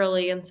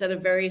early instead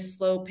of very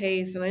slow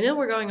pace. And I know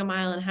we're going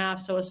 1.5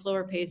 miles, so a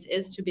slower pace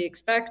is to be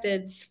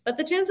expected. But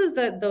the chances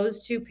that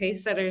those two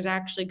pace setters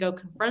actually go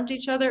confront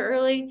each other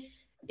early,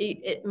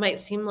 it might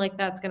seem like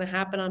that's going to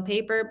happen on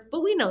paper,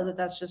 but we know that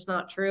that's just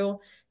not true.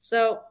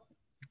 So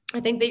I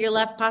think that you're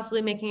left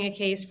possibly making a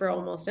case for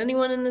almost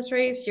anyone in this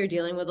race. You're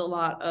dealing with a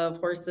lot of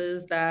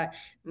horses that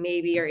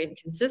maybe are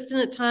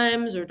inconsistent at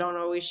times or don't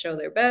always show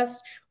their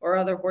best, or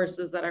other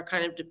horses that are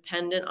kind of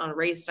dependent on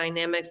race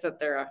dynamics that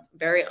they're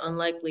very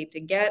unlikely to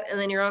get. And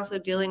then you're also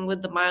dealing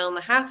with the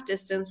 1.5 mile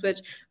distance,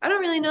 which I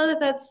don't really know that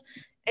that's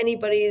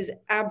anybody's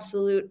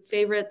absolute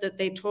favorite that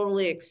they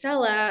totally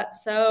excel at.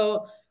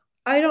 So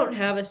I don't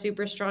have a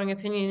super strong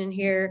opinion in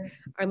here.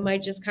 I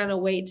might just kind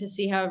of wait to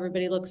see how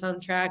everybody looks on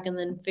track and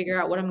then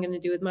figure out what I'm going to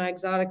do with my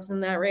exotics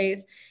in that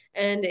race.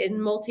 And in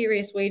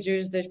multi-race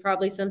wagers, there's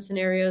probably some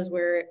scenarios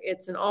where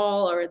it's an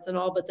all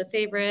but the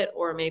favorite,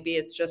 or maybe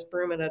it's just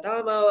Broome and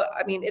Adamo.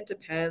 I mean, it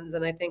depends.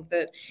 And I think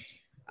that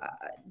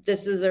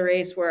this is a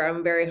race where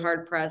I'm very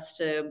hard pressed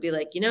to be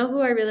like, you know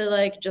who I really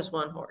like? Just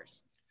one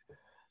horse.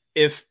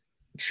 If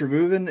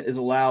Tribhuvan is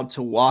allowed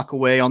to walk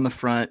away on the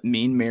front,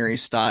 Mean Mary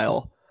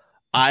style,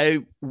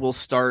 I will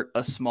start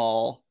a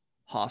small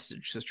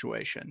hostage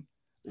situation.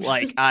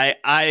 Like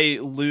I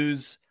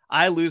lose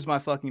my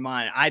fucking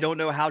mind. I don't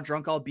know how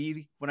drunk I'll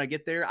be when I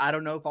get there. I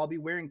don't know if I'll be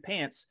wearing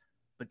pants,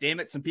 but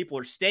damn it, some people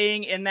are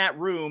staying in that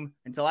room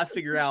until I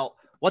figure out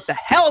what the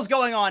hell is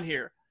going on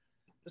here.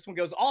 This one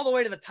goes all the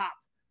way to the top.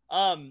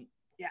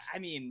 Yeah, I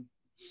mean,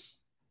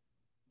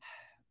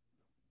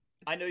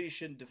 I know you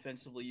shouldn't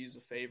defensively use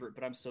a favorite,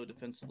 but I'm still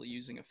defensively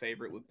using a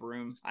favorite with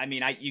Broom. I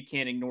mean, you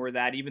can't ignore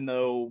that, even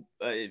though,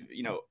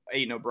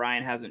 Aiden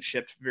O'Brien hasn't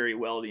shipped very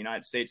well to the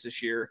United States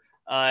this year.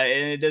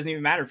 And it doesn't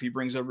even matter if he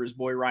brings over his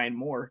boy Ryan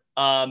Moore.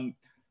 I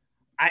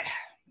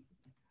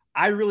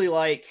really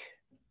like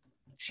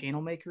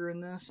Channel Maker in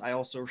this. I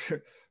also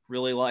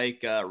really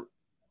like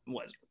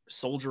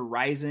Soldier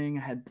Rising.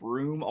 I had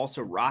Broom,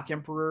 also Rock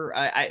Emperor.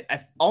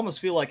 I almost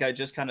feel like I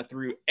just kind of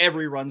threw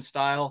every run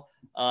style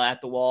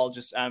at the wall.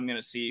 Just I'm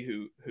gonna see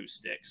who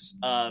sticks.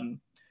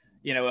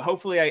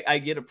 Hopefully I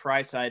get a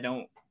price I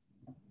don't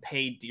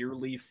pay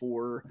dearly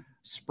for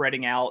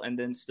spreading out and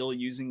then still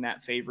using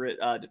that favorite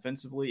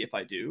defensively. If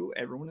I do,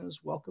 everyone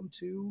is welcome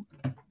to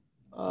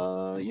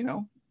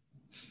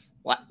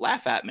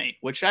laugh at me,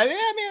 which I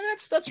mean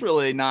that's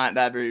really not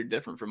that very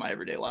different from my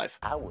everyday life.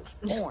 I was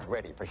born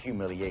ready for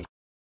humiliation.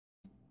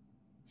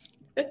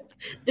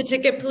 The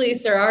ticket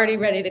police are already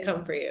ready to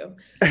come for you.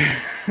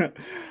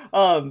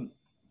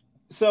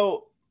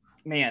 So,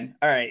 man,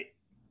 all right.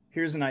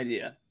 Here's an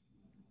idea.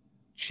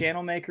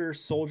 Channel Maker,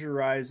 Soldier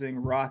Rising,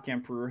 Rock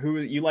Emperor. Who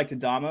you like to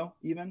Damo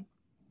even?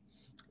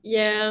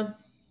 Yeah.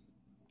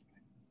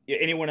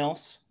 Anyone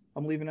else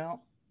I'm leaving out?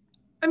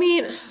 I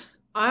mean,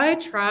 I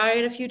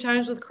tried a few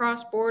times with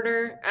Cross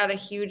Border at a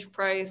huge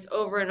price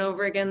over and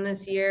over again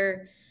this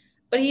year,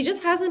 but he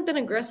just hasn't been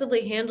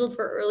aggressively handled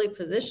for early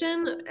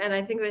position. And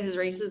I think that his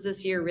races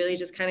this year really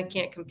just kind of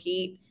can't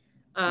compete.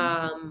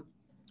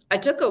 I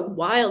took a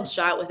wild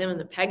shot with him in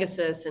the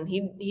Pegasus, and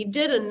he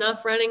did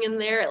enough running in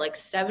there at like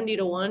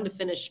 70-1 to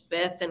finish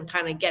 5th and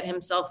kind of get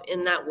himself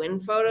in that win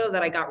photo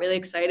that I got really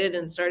excited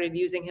and started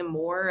using him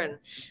more. And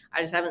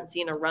I just haven't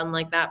seen a run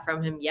like that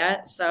from him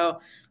yet. So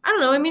I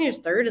don't know. I mean, he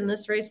was 3rd in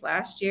this race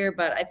last year,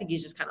 but I think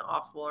he's just kind of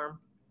off form.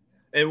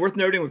 And worth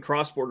noting with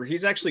Cross Border,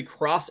 he's actually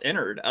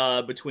cross-entered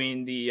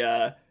between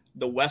the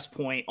West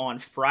Point on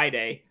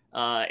Friday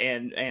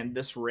and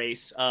this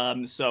race.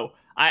 So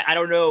I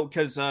don't know,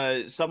 because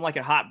Something Like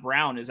a Hot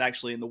Brown is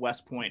actually in the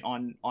West Point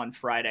on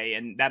Friday,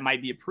 and that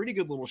might be a pretty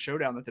good little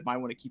showdown that they might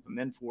want to keep him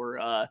in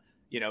for,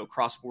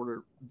 Cross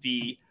Border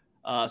v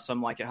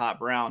Something Like a Hot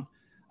Brown.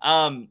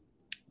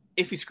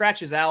 If he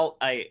scratches out,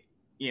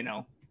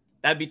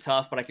 that'd be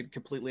tough, but I could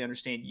completely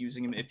understand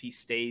using him if he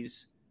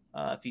stays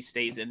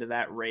into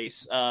that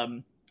race.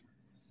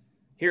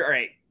 Here, all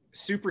right.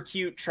 Super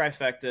cute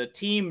trifecta,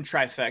 team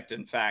trifecta.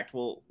 In fact,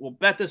 we'll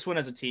bet this one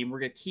as a team. We're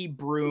going to keep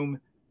Broom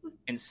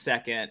in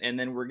 2nd, and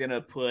then we're going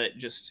to put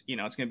just,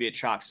 it's going to be a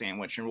chalk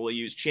sandwich, and we'll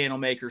use Channel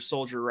Maker,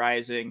 Soldier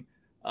Rising,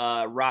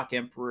 Rock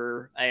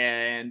Emperor,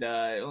 and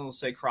let's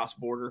say Cross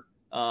Border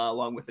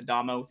along with the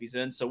Damo if he's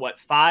in. So what,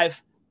 5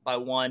 by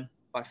 1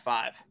 by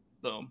 5.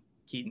 Boom.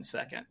 Keaton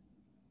 2nd.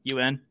 You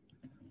in?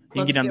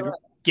 You can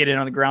get in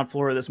on the ground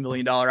floor of this $1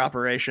 million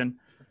operation.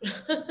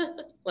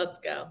 Let's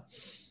go.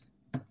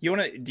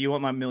 Do you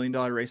want my $1 million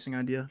racing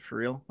idea for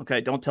real? Okay,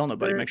 don't tell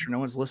nobody. Make sure no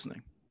one's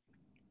listening.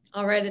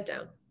 I'll write it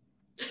down.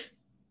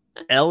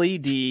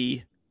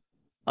 LED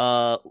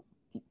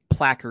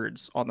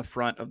placards on the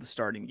front of the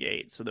starting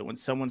gate, so that when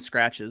someone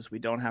scratches, we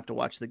don't have to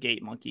watch the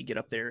gate monkey get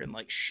up there and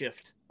like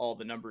shift all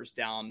the numbers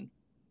down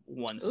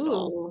one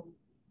stall.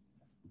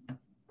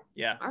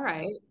 Yeah. All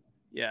right.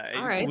 Yeah.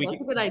 All right.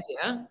 That's a good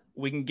idea.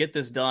 We can get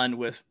this done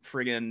with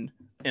friggin'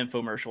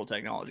 infomercial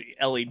technology.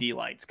 LED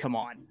lights. Come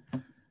on.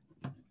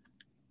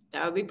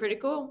 That would be pretty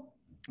cool.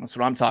 That's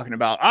what I'm talking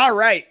about. All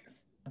right.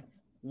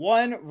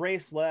 One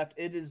race left.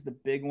 It is the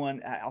big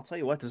one. I'll tell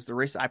you what, this is the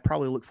race I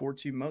probably look forward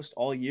to most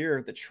all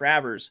year, the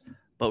Travers,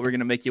 but we're going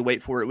to make you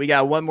wait for it. We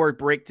got one more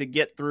break to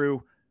get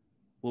through.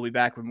 We'll be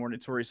back with more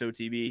Notorious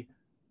OTB,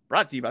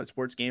 brought to you by the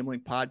Sports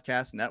Gambling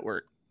Podcast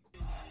Network.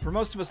 For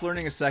most of us,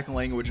 learning a second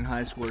language in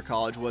high school or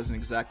college wasn't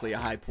exactly a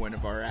high point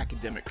of our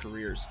academic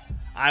careers.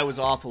 I was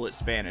awful at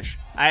Spanish.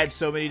 I had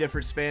so many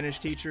different Spanish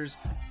teachers.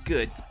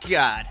 Good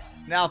God.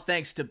 Now,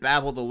 thanks to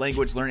Babbel, the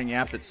language learning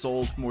app that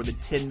sold more than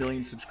 10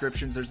 million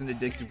subscriptions, there's an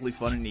addictively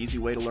fun and easy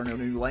way to learn a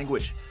new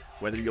language.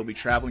 Whether you'll be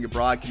traveling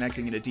abroad,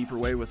 connecting in a deeper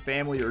way with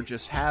family, or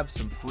just have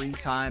some free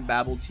time,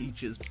 Babbel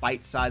teaches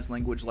bite-sized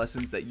language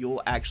lessons that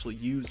you'll actually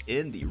use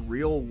in the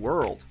real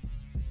world.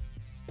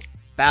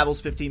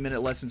 Babbel's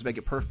 15-minute lessons make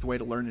it a perfect way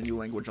to learn a new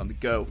language on the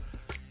go.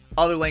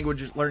 Other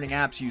language learning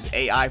apps use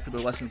AI for their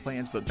lesson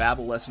plans, but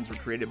Babbel lessons were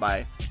created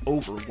by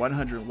over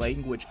 100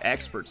 language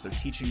experts. Their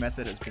teaching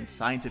method has been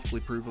scientifically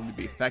proven to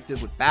be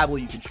effective. With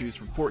Babbel, you can choose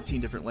from 14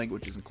 different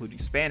languages, including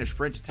Spanish,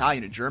 French,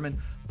 Italian, and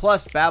German.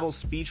 Plus, Babbel's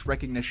speech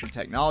recognition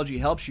technology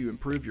helps you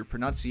improve your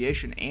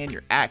pronunciation and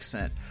your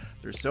accent.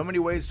 There's so many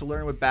ways to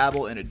learn with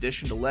Babbel. In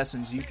addition to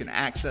lessons, you can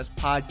access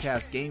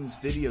podcasts, games,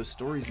 videos,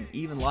 stories, and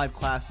even live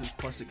classes.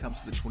 Plus, it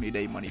comes with a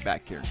 20-day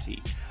money-back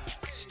guarantee.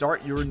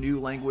 Start your new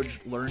language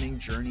learning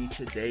journey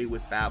today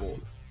with Babbel.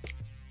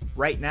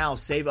 Right now,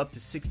 save up to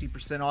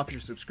 60% off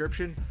your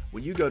subscription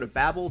when you go to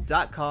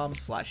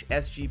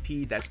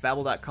babbel.com/SGP. That's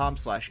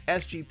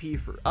babbel.com/SGP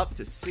for up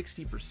to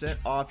 60%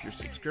 off your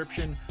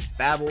subscription.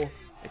 Babbel,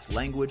 it's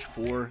language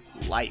for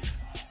life.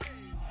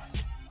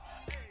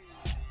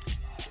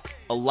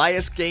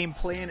 Elias Game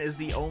Plan is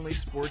the only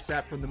sports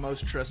app from the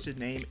most trusted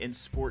name in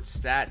sports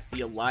stats, the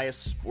Elias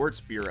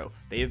Sports Bureau.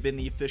 They have been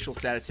the official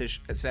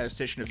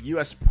statistician of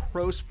U.S.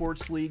 pro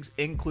sports leagues,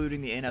 including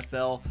the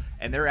NFL,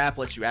 and their app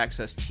lets you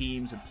access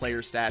teams and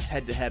player stats,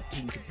 head-to-head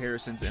team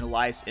comparisons, and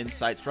Elias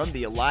insights from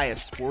the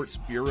Elias Sports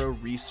Bureau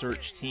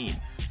research team.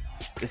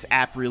 This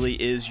app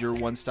really is your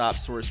one-stop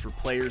source for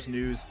players'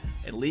 news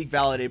and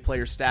league-validated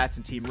player stats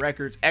and team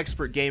records,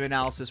 expert game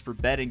analysis for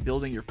betting,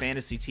 building your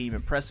fantasy team,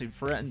 impressing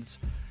friends.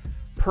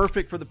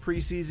 Perfect for the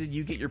preseason.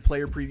 You get your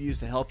player previews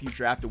to help you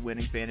draft a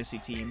winning fantasy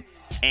team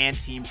and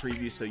team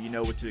previews so you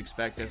know what to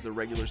expect as the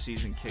regular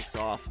season kicks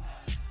off.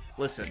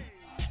 Listen,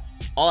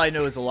 all I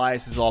know is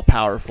Elias is all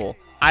powerful.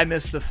 I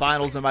missed the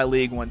finals in my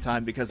league one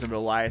time because of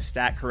Elias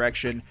stat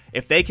correction.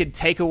 If they can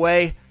take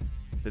away,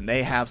 then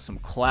they have some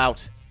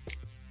clout.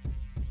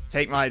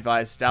 Take my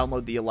advice,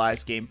 download the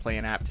Elias Game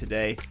Plan app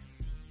today.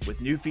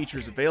 With new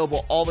features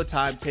available all the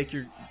time, take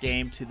your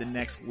game to the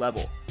next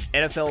level.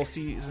 NFL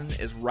season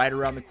is right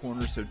around the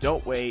corner, so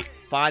don't wait.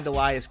 Find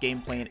Elias Game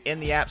Plan in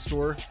the App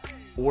Store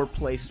or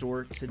Play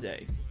Store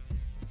today.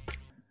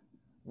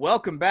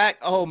 Welcome back.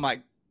 Oh my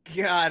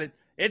God,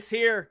 it's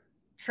here.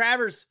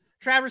 Travers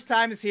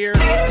time is here.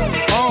 Come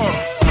on.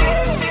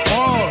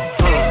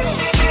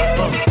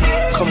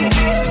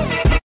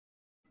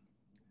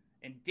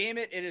 And damn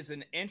it, it is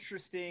an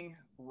interesting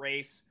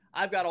race.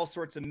 I've got all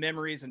sorts of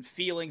memories and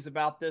feelings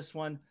about this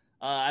one.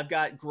 I've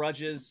got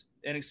grudges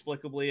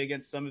inexplicably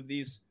against some of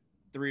these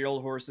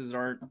 3-year-old horses that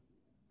aren't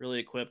really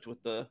equipped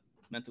with the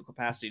mental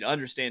capacity to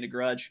understand a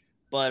grudge.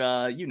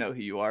 But you know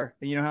who you are,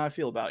 and you know how I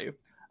feel about you.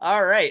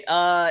 All right.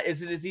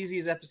 Is it as easy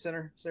as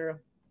Epicenter, Sarah?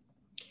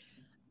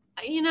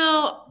 You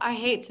know, I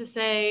hate to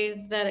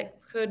say that it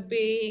could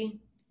be,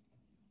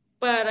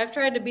 but I've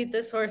tried to beat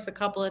this horse a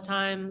couple of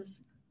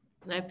times,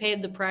 and I've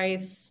paid the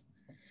price.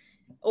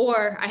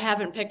 Or I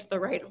haven't picked the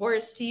right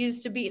horse to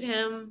use to beat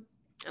him,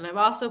 and I've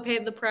also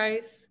paid the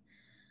price.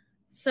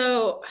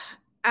 So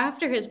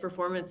after his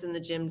performance in the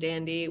Jim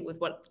Dandy with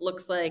what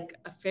looks like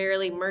a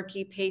fairly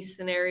murky pace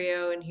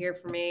scenario in here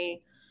for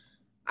me,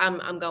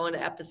 I'm going to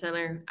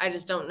Epicenter. I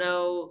just don't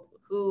know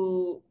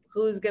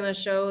who's going to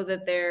show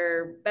that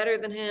they're better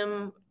than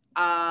him.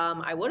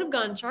 I would have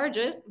gone Charge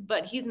It,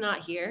 but he's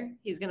not here.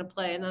 He's going to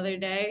play another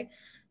day.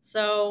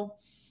 So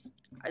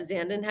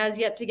Zandon has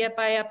yet to get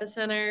by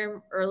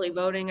Epicenter. Early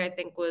voting, I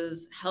think,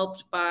 was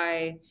helped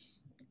by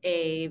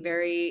a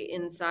very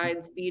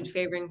inside speed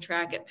favoring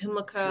track at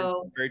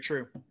Pimlico. True. Very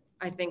true.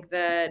 I think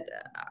that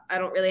I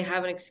don't really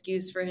have an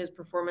excuse for his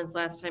performance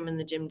last time in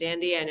the Jim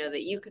Dandy. I know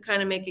that you could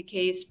kind of make a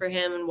case for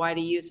him and why to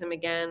use him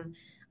again.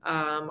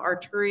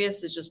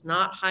 Arturius is just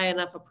not high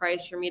enough a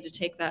price for me to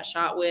take that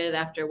shot with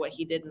after what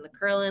he did in the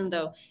Curlin,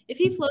 though if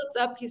he floats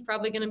up, he's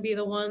probably going to be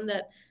the one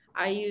that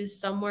I use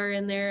somewhere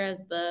in there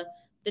as the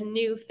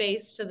new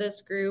face to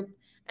this group.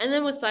 And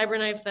then with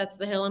Cyberknife, that's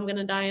the hill I'm going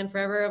to die in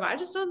forever of. I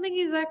just don't think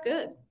he's that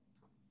good.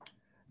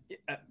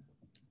 Yeah,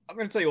 I'm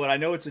going to tell you what, I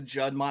know it's a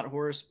Juddmonte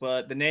horse,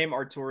 but the name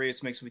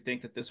Arturius makes me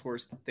think that this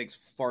horse thinks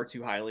far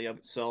too highly of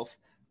itself.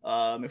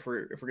 If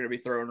we're going to be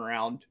throwing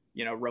around,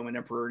 Roman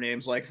Emperor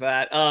names like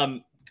that.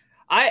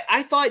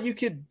 I thought you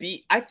could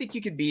beat, I think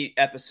you could beat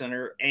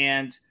Epicenter,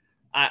 and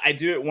I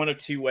do it one of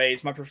two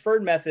ways. My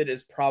preferred method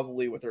is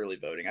probably with early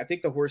voting. I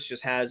think the horse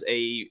just has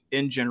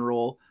in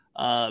general,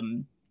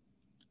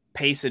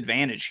 pace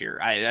advantage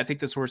here. I think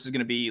this horse is going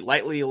to be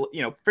lightly,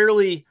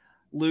 fairly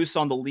loose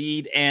on the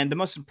lead. And the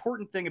most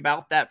important thing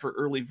about that for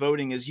early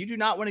voting is you do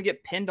not want to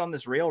get pinned on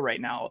this rail right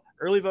now.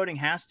 Early voting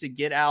has to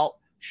get out,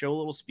 show a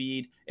little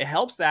speed. It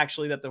helps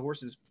actually that the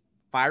horse is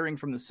firing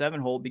from the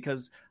 7-hole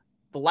because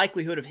the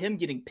likelihood of him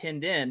getting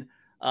pinned in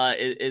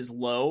is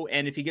low.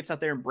 And if he gets out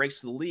there and breaks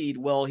the lead,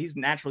 well, he's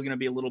naturally going to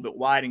be a little bit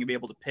wide and going to be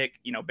able to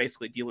pick,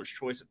 basically dealer's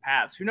choice of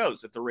paths. Who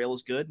knows if the rail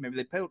is good? Maybe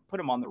they put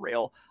him on the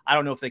rail. I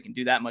don't know if they can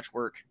do that much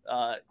work,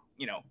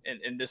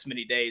 in this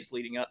many days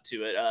leading up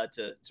to it,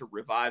 to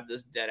revive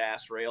this dead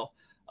ass rail.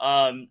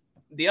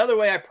 The other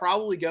way I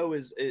probably go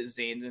is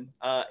Zandon.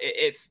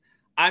 If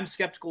I'm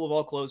skeptical of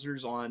all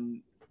closers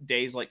on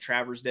days like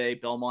Travers Day,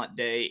 Belmont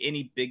Day,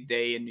 any big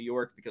day in New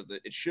York, because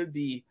it should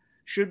be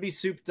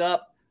souped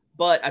up.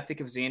 But I think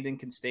if Zandon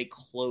can stay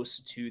close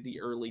to the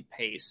early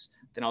pace,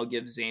 then I'll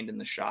give Zandon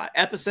the shot.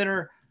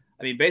 Epicenter,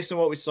 based on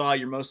what we saw,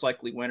 your most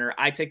likely winner.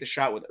 I take the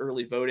shot with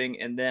early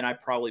voting, and then I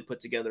probably put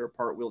together a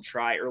part-wheel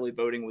try. Early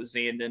voting with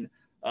Zandon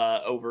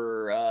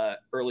over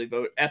early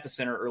vote.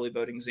 Epicenter, early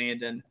voting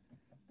Zandon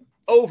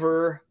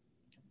over.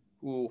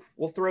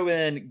 We'll throw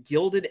in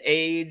Gilded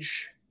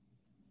Age,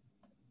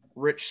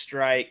 Rich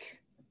Strike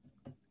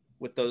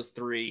with those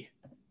three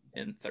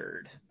in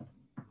third.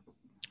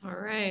 All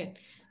right.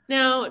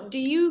 Now, do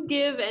you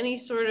give any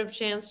sort of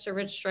chance to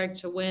Rich Strike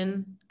to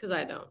win? Because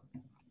I don't.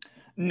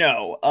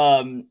 No.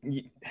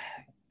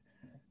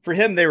 For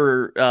him, they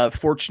were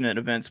fortunate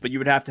events, but you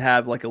would have to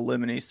have like a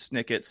Lemony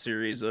Snicket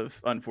series of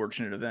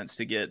unfortunate events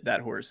to get that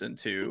horse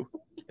into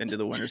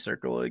the winner's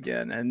circle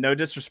again. And no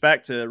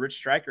disrespect to Rich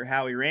Strike or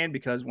how he ran,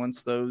 because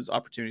once those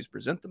opportunities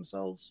present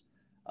themselves,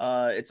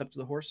 it's up to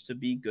the horse to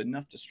be good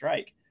enough to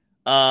strike.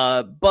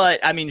 But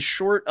I mean,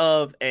 short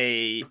of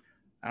I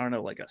don't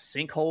know, like a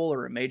sinkhole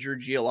or a major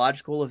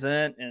geological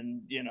event,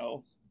 and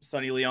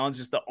Sonny Leon's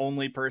just the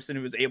only person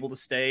who was able to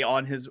stay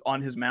on his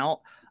mount.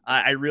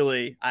 I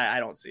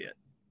don't see it.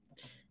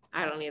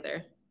 I don't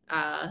either.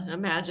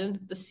 Imagine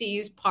the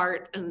seas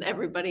part and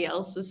everybody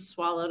else is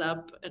swallowed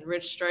up, and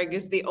Rich Strike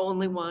is the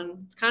only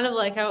one. It's kind of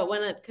like how it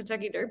went at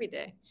Kentucky Derby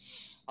Day.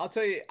 I'll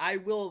tell you, I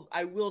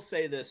will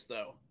say this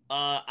though.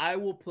 I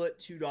will put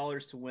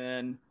 $2 to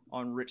win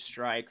on Rich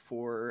Strike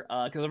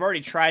because I've already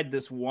tried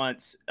this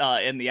once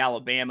in the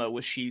Alabama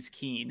with She's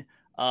Keen.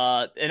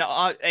 And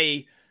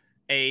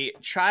a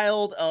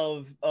child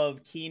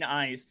of Keen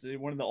Ice,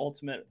 one of the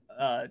ultimate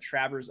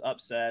Travers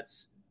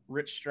upsets,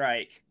 Rich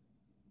Strike.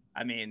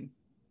 I mean,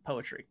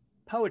 poetry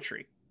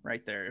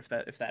right there if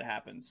that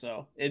happens.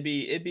 So it'd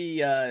be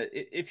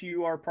if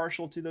you are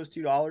partial to those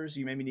 $2,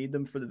 you maybe need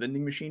them for the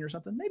vending machine or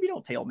something. Maybe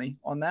don't tail me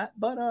on that,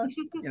 but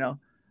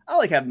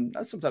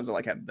sometimes I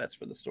like having bets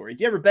for the story.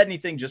 Do you ever bet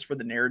anything just for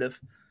the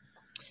narrative?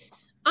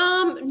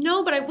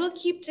 No, but I will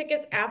keep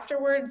tickets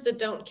afterwards that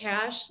don't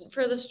cash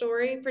for the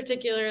story,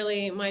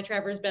 particularly my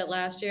Travers bet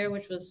last year,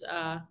 which was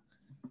a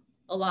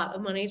lot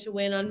of money to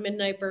win on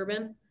Midnight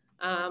Bourbon,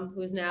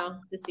 who is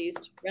now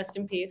deceased. Rest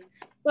in peace.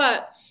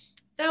 But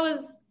that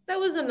was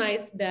a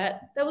nice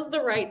bet. That was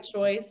the right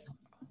choice.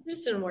 It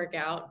just didn't work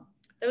out.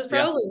 That was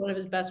probably one of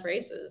his best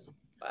races.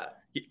 But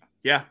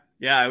yeah,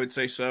 I would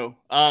say so.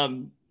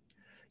 I've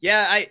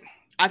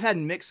had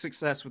mixed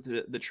success with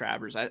the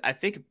Travers. I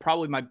think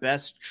probably my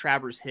best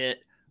Travers hit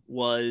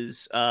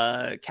was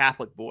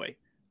Catholic Boy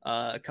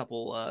a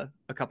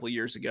couple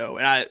years ago,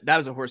 and that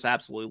was a horse I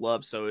absolutely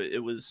loved. So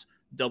it was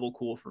double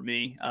cool for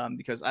me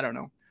because I don't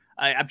know.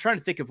 I'm trying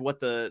to think of what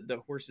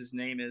the horse's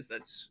name is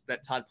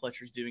that Todd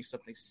Pletcher's doing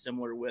something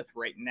similar with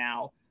right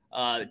now,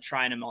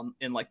 trying him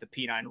in like the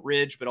P9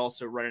 Ridge, but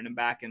also running him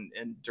back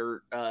in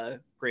dirt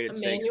graded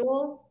stakes.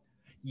 Emmanuel?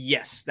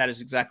 Yes, that is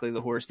exactly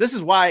the horse. This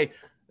is why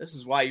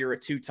you're a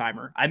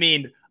two-timer. I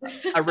mean,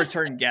 a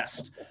return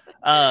guest.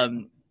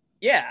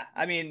 Yeah.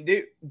 I mean,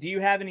 do you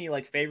have any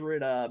like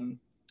favorite,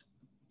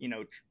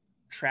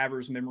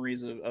 Travers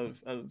memories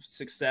of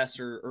success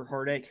or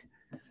heartache?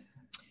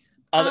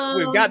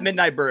 We've got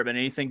Midnight Bourbon.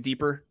 Anything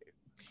deeper?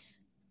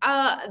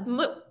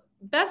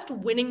 Best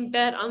winning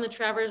bet on the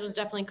Travers was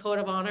definitely Code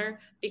of Honor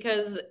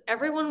because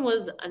everyone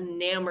was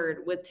enamored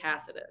with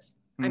Tacitus.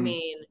 I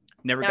mean,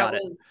 never got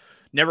it.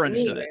 Never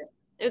understood it.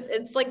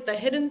 It's like the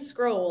hidden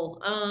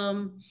scroll,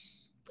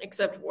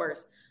 except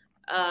worse.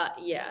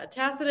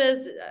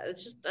 Tacitus,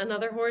 it's just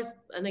another horse.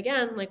 And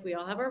again, like we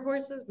all have our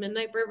horses.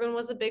 Midnight Bourbon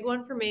was a big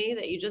one for me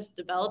that you just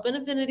develop an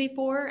affinity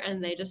for,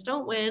 and they just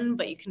don't win,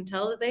 but you can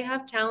tell that they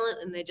have talent,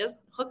 and they just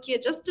hook you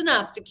just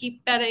enough to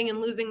keep betting and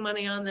losing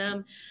money on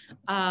them.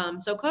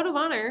 So Code of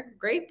Honor,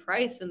 great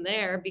price in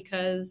there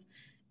because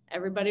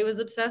everybody was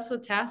obsessed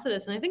with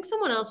Tacitus, and I think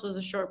someone else was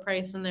a short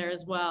price in there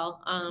as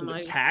well. Was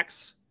it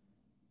Tax?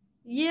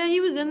 Yeah, he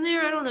was in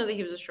there. I don't know that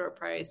he was a short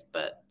price,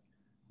 but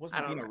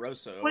wasn't Vino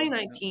Rosso.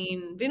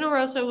 2019. Vino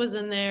Rosso was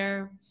in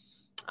there.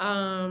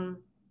 I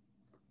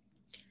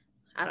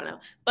don't know.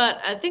 But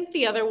I think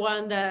the other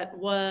one that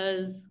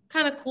was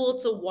kind of cool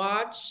to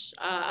watch,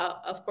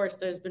 of course,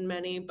 there's been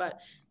many, but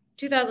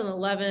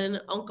 2011,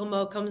 Uncle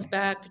Mo comes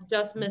back,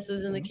 just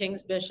misses in the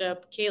King's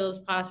Bishop. Caleb's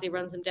Posse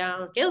runs him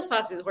down. Caleb's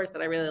Posse is a horse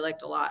that I really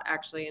liked a lot,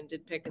 actually, and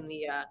did pick in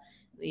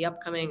the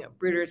upcoming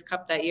Breeders'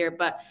 Cup that year.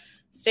 But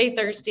Stay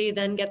Thirsty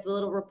then gets a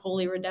little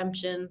Rapoli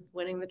redemption,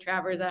 winning the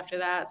Travers after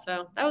that.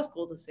 So that was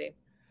cool to see.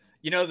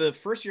 The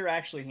first year I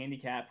actually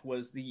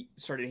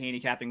started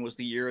handicapping was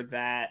the year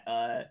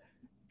that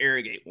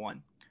Arrogate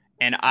won.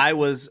 And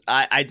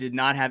I did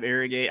not have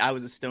Arrogate. I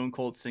was a stone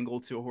cold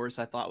single to a horse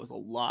I thought was a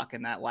lock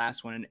in that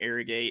last one. And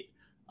Arrogate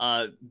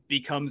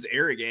becomes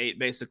Arrogate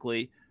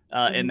basically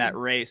in that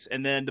race.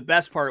 And then the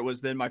best part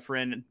was then my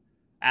friend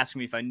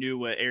asking me if I knew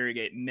what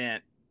Arrogate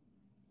meant,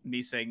 me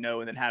saying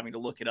no, and then having to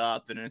look it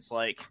up. And it's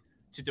like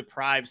to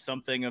deprive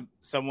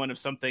someone of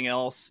something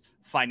else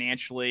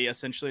financially,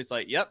 essentially. It's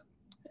like, yep.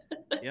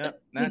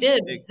 He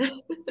did.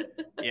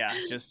 Yeah.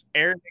 Just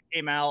Arrogate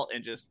came out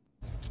and just,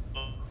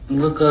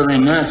 look how they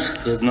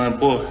massacred my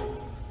boy.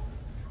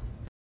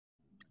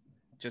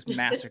 Just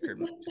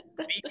massacred me.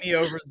 Just beat me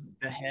over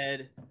the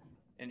head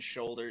and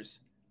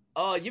shoulders.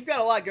 You've got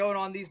a lot going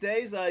on these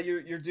days.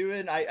 You're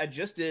doing. I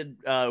just did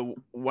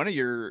one of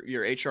your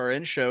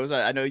HRN shows.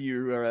 I know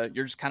you're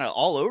just kind of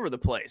all over the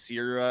place.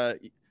 You're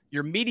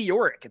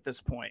meteoric at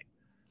this point.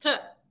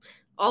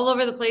 All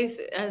over the place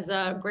is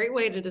a great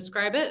way to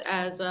describe it.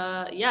 As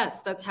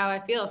yes, that's how I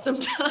feel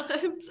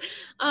sometimes.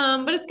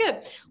 But it's good.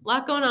 A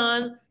lot going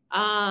on.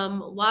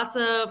 Lots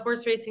of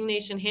Horse Racing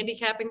Nation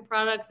handicapping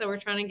products that we're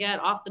trying to get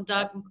off the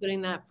duck,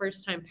 including that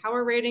first time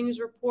power ratings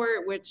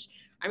report, which,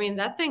 I mean,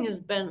 that thing has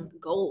been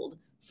gold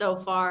so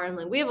far. And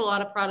like, we have a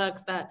lot of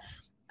products that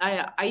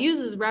I use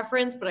as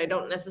reference, but I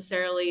don't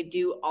necessarily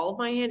do all of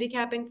my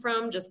handicapping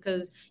from, just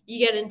because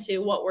you get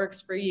into what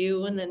works for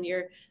you. And then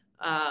you're,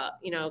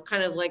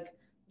 kind of like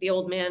the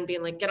old man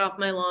being like, get off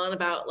my lawn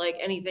about like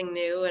anything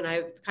new. And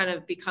I've kind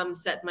of become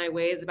set in my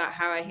ways about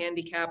how I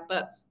handicap.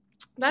 But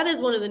that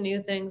is one of the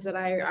new things that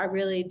I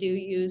really do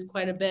use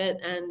quite a bit.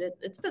 And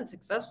it's been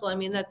successful. I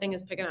mean, that thing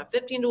is picking up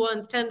 15 to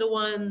 1s, 10 to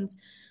 1s,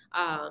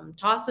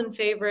 tossing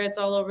favorites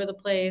all over the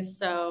place.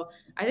 So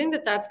I think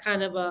that that's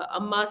kind of a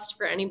must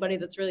for anybody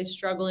that's really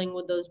struggling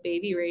with those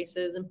baby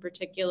races in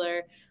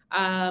particular.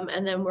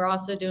 And then we're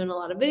also doing a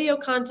lot of video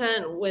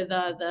content with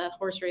the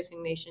Horse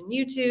Racing Nation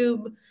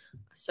YouTube.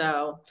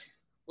 So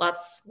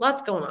lots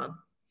going on.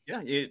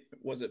 Yeah, it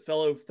was a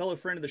fellow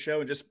friend of the show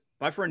and just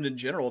my friend in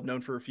general I've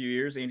known for a few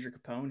years, Andrew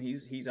Capone.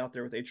 He's out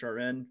there with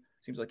HRN.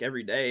 Seems like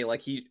every day.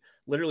 Like he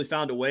literally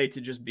found a way to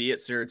just be at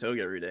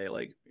Saratoga every day.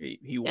 Like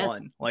he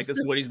won. Like this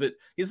is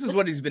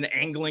what he's been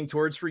angling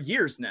towards for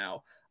years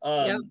now.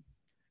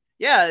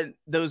 Yeah,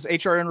 those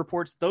HRN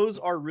reports, those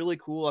are really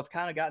cool. I've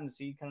kind of gotten to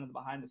see kind of the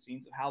behind the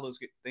scenes of how those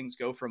things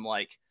go from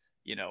like,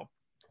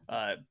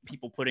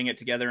 people putting it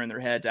together in their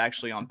head to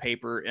actually on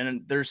paper.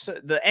 And there's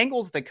the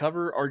angles they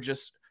cover are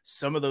just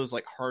some of those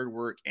like hard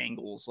work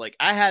angles. Like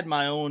I had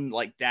my own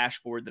like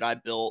dashboard that I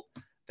built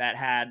that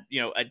had,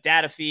 a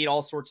data feed,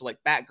 all sorts of like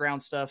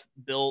background stuff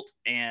built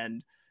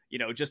and,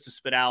 just to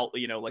spit out,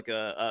 like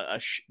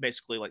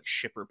basically like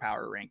shipper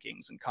power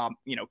rankings and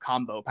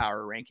combo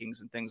power rankings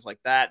and things like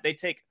that. They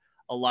take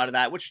a lot of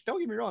that, which don't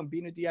get me wrong,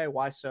 being a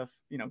DIY stuff,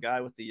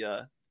 guy with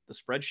the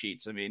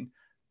spreadsheets. I mean,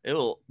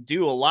 it'll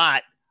do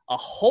a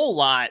whole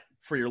lot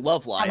for your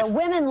love life. Now, the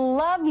women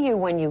love you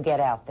when you get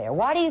out there.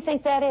 Why do you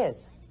think that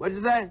is? What did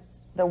you say?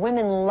 The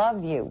women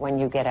love you when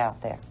you get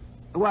out there.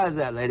 Why is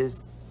that, ladies?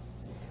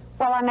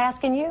 Well, I'm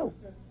asking you.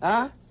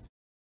 Huh?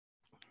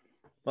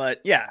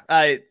 But yeah,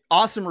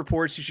 awesome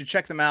reports. You should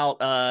check them out.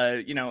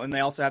 And they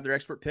also have their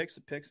expert picks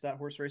at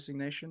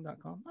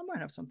picks.horseracing.com. I might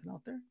have something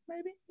out there.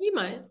 Maybe. You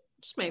might.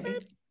 Just maybe.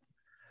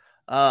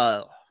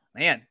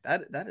 Man,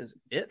 that is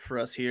it for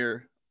us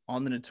here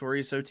on the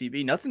Notorious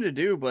OTB. Nothing to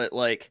do, but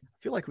like, I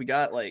feel like we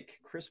got like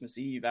Christmas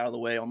Eve out of the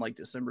way on like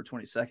December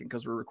 22nd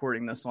because we're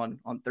recording this on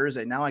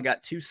Thursday. Now I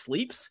got 2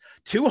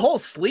 whole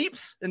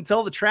sleeps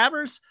until the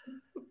Travers.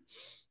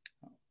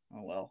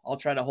 Oh, well, I'll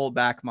try to hold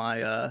back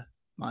my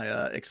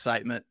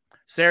excitement.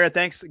 Sarah,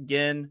 thanks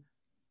again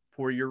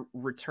for your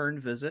return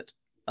visit.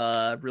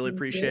 Really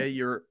appreciate it.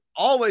 You're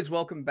always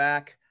welcome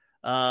back.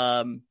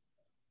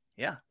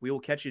 Yeah, we will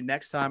catch you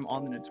next time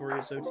on the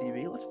Notorious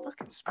OTV. Let's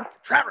fucking smoke the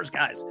Travers,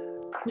 guys.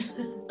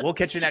 We'll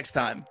catch you next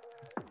time.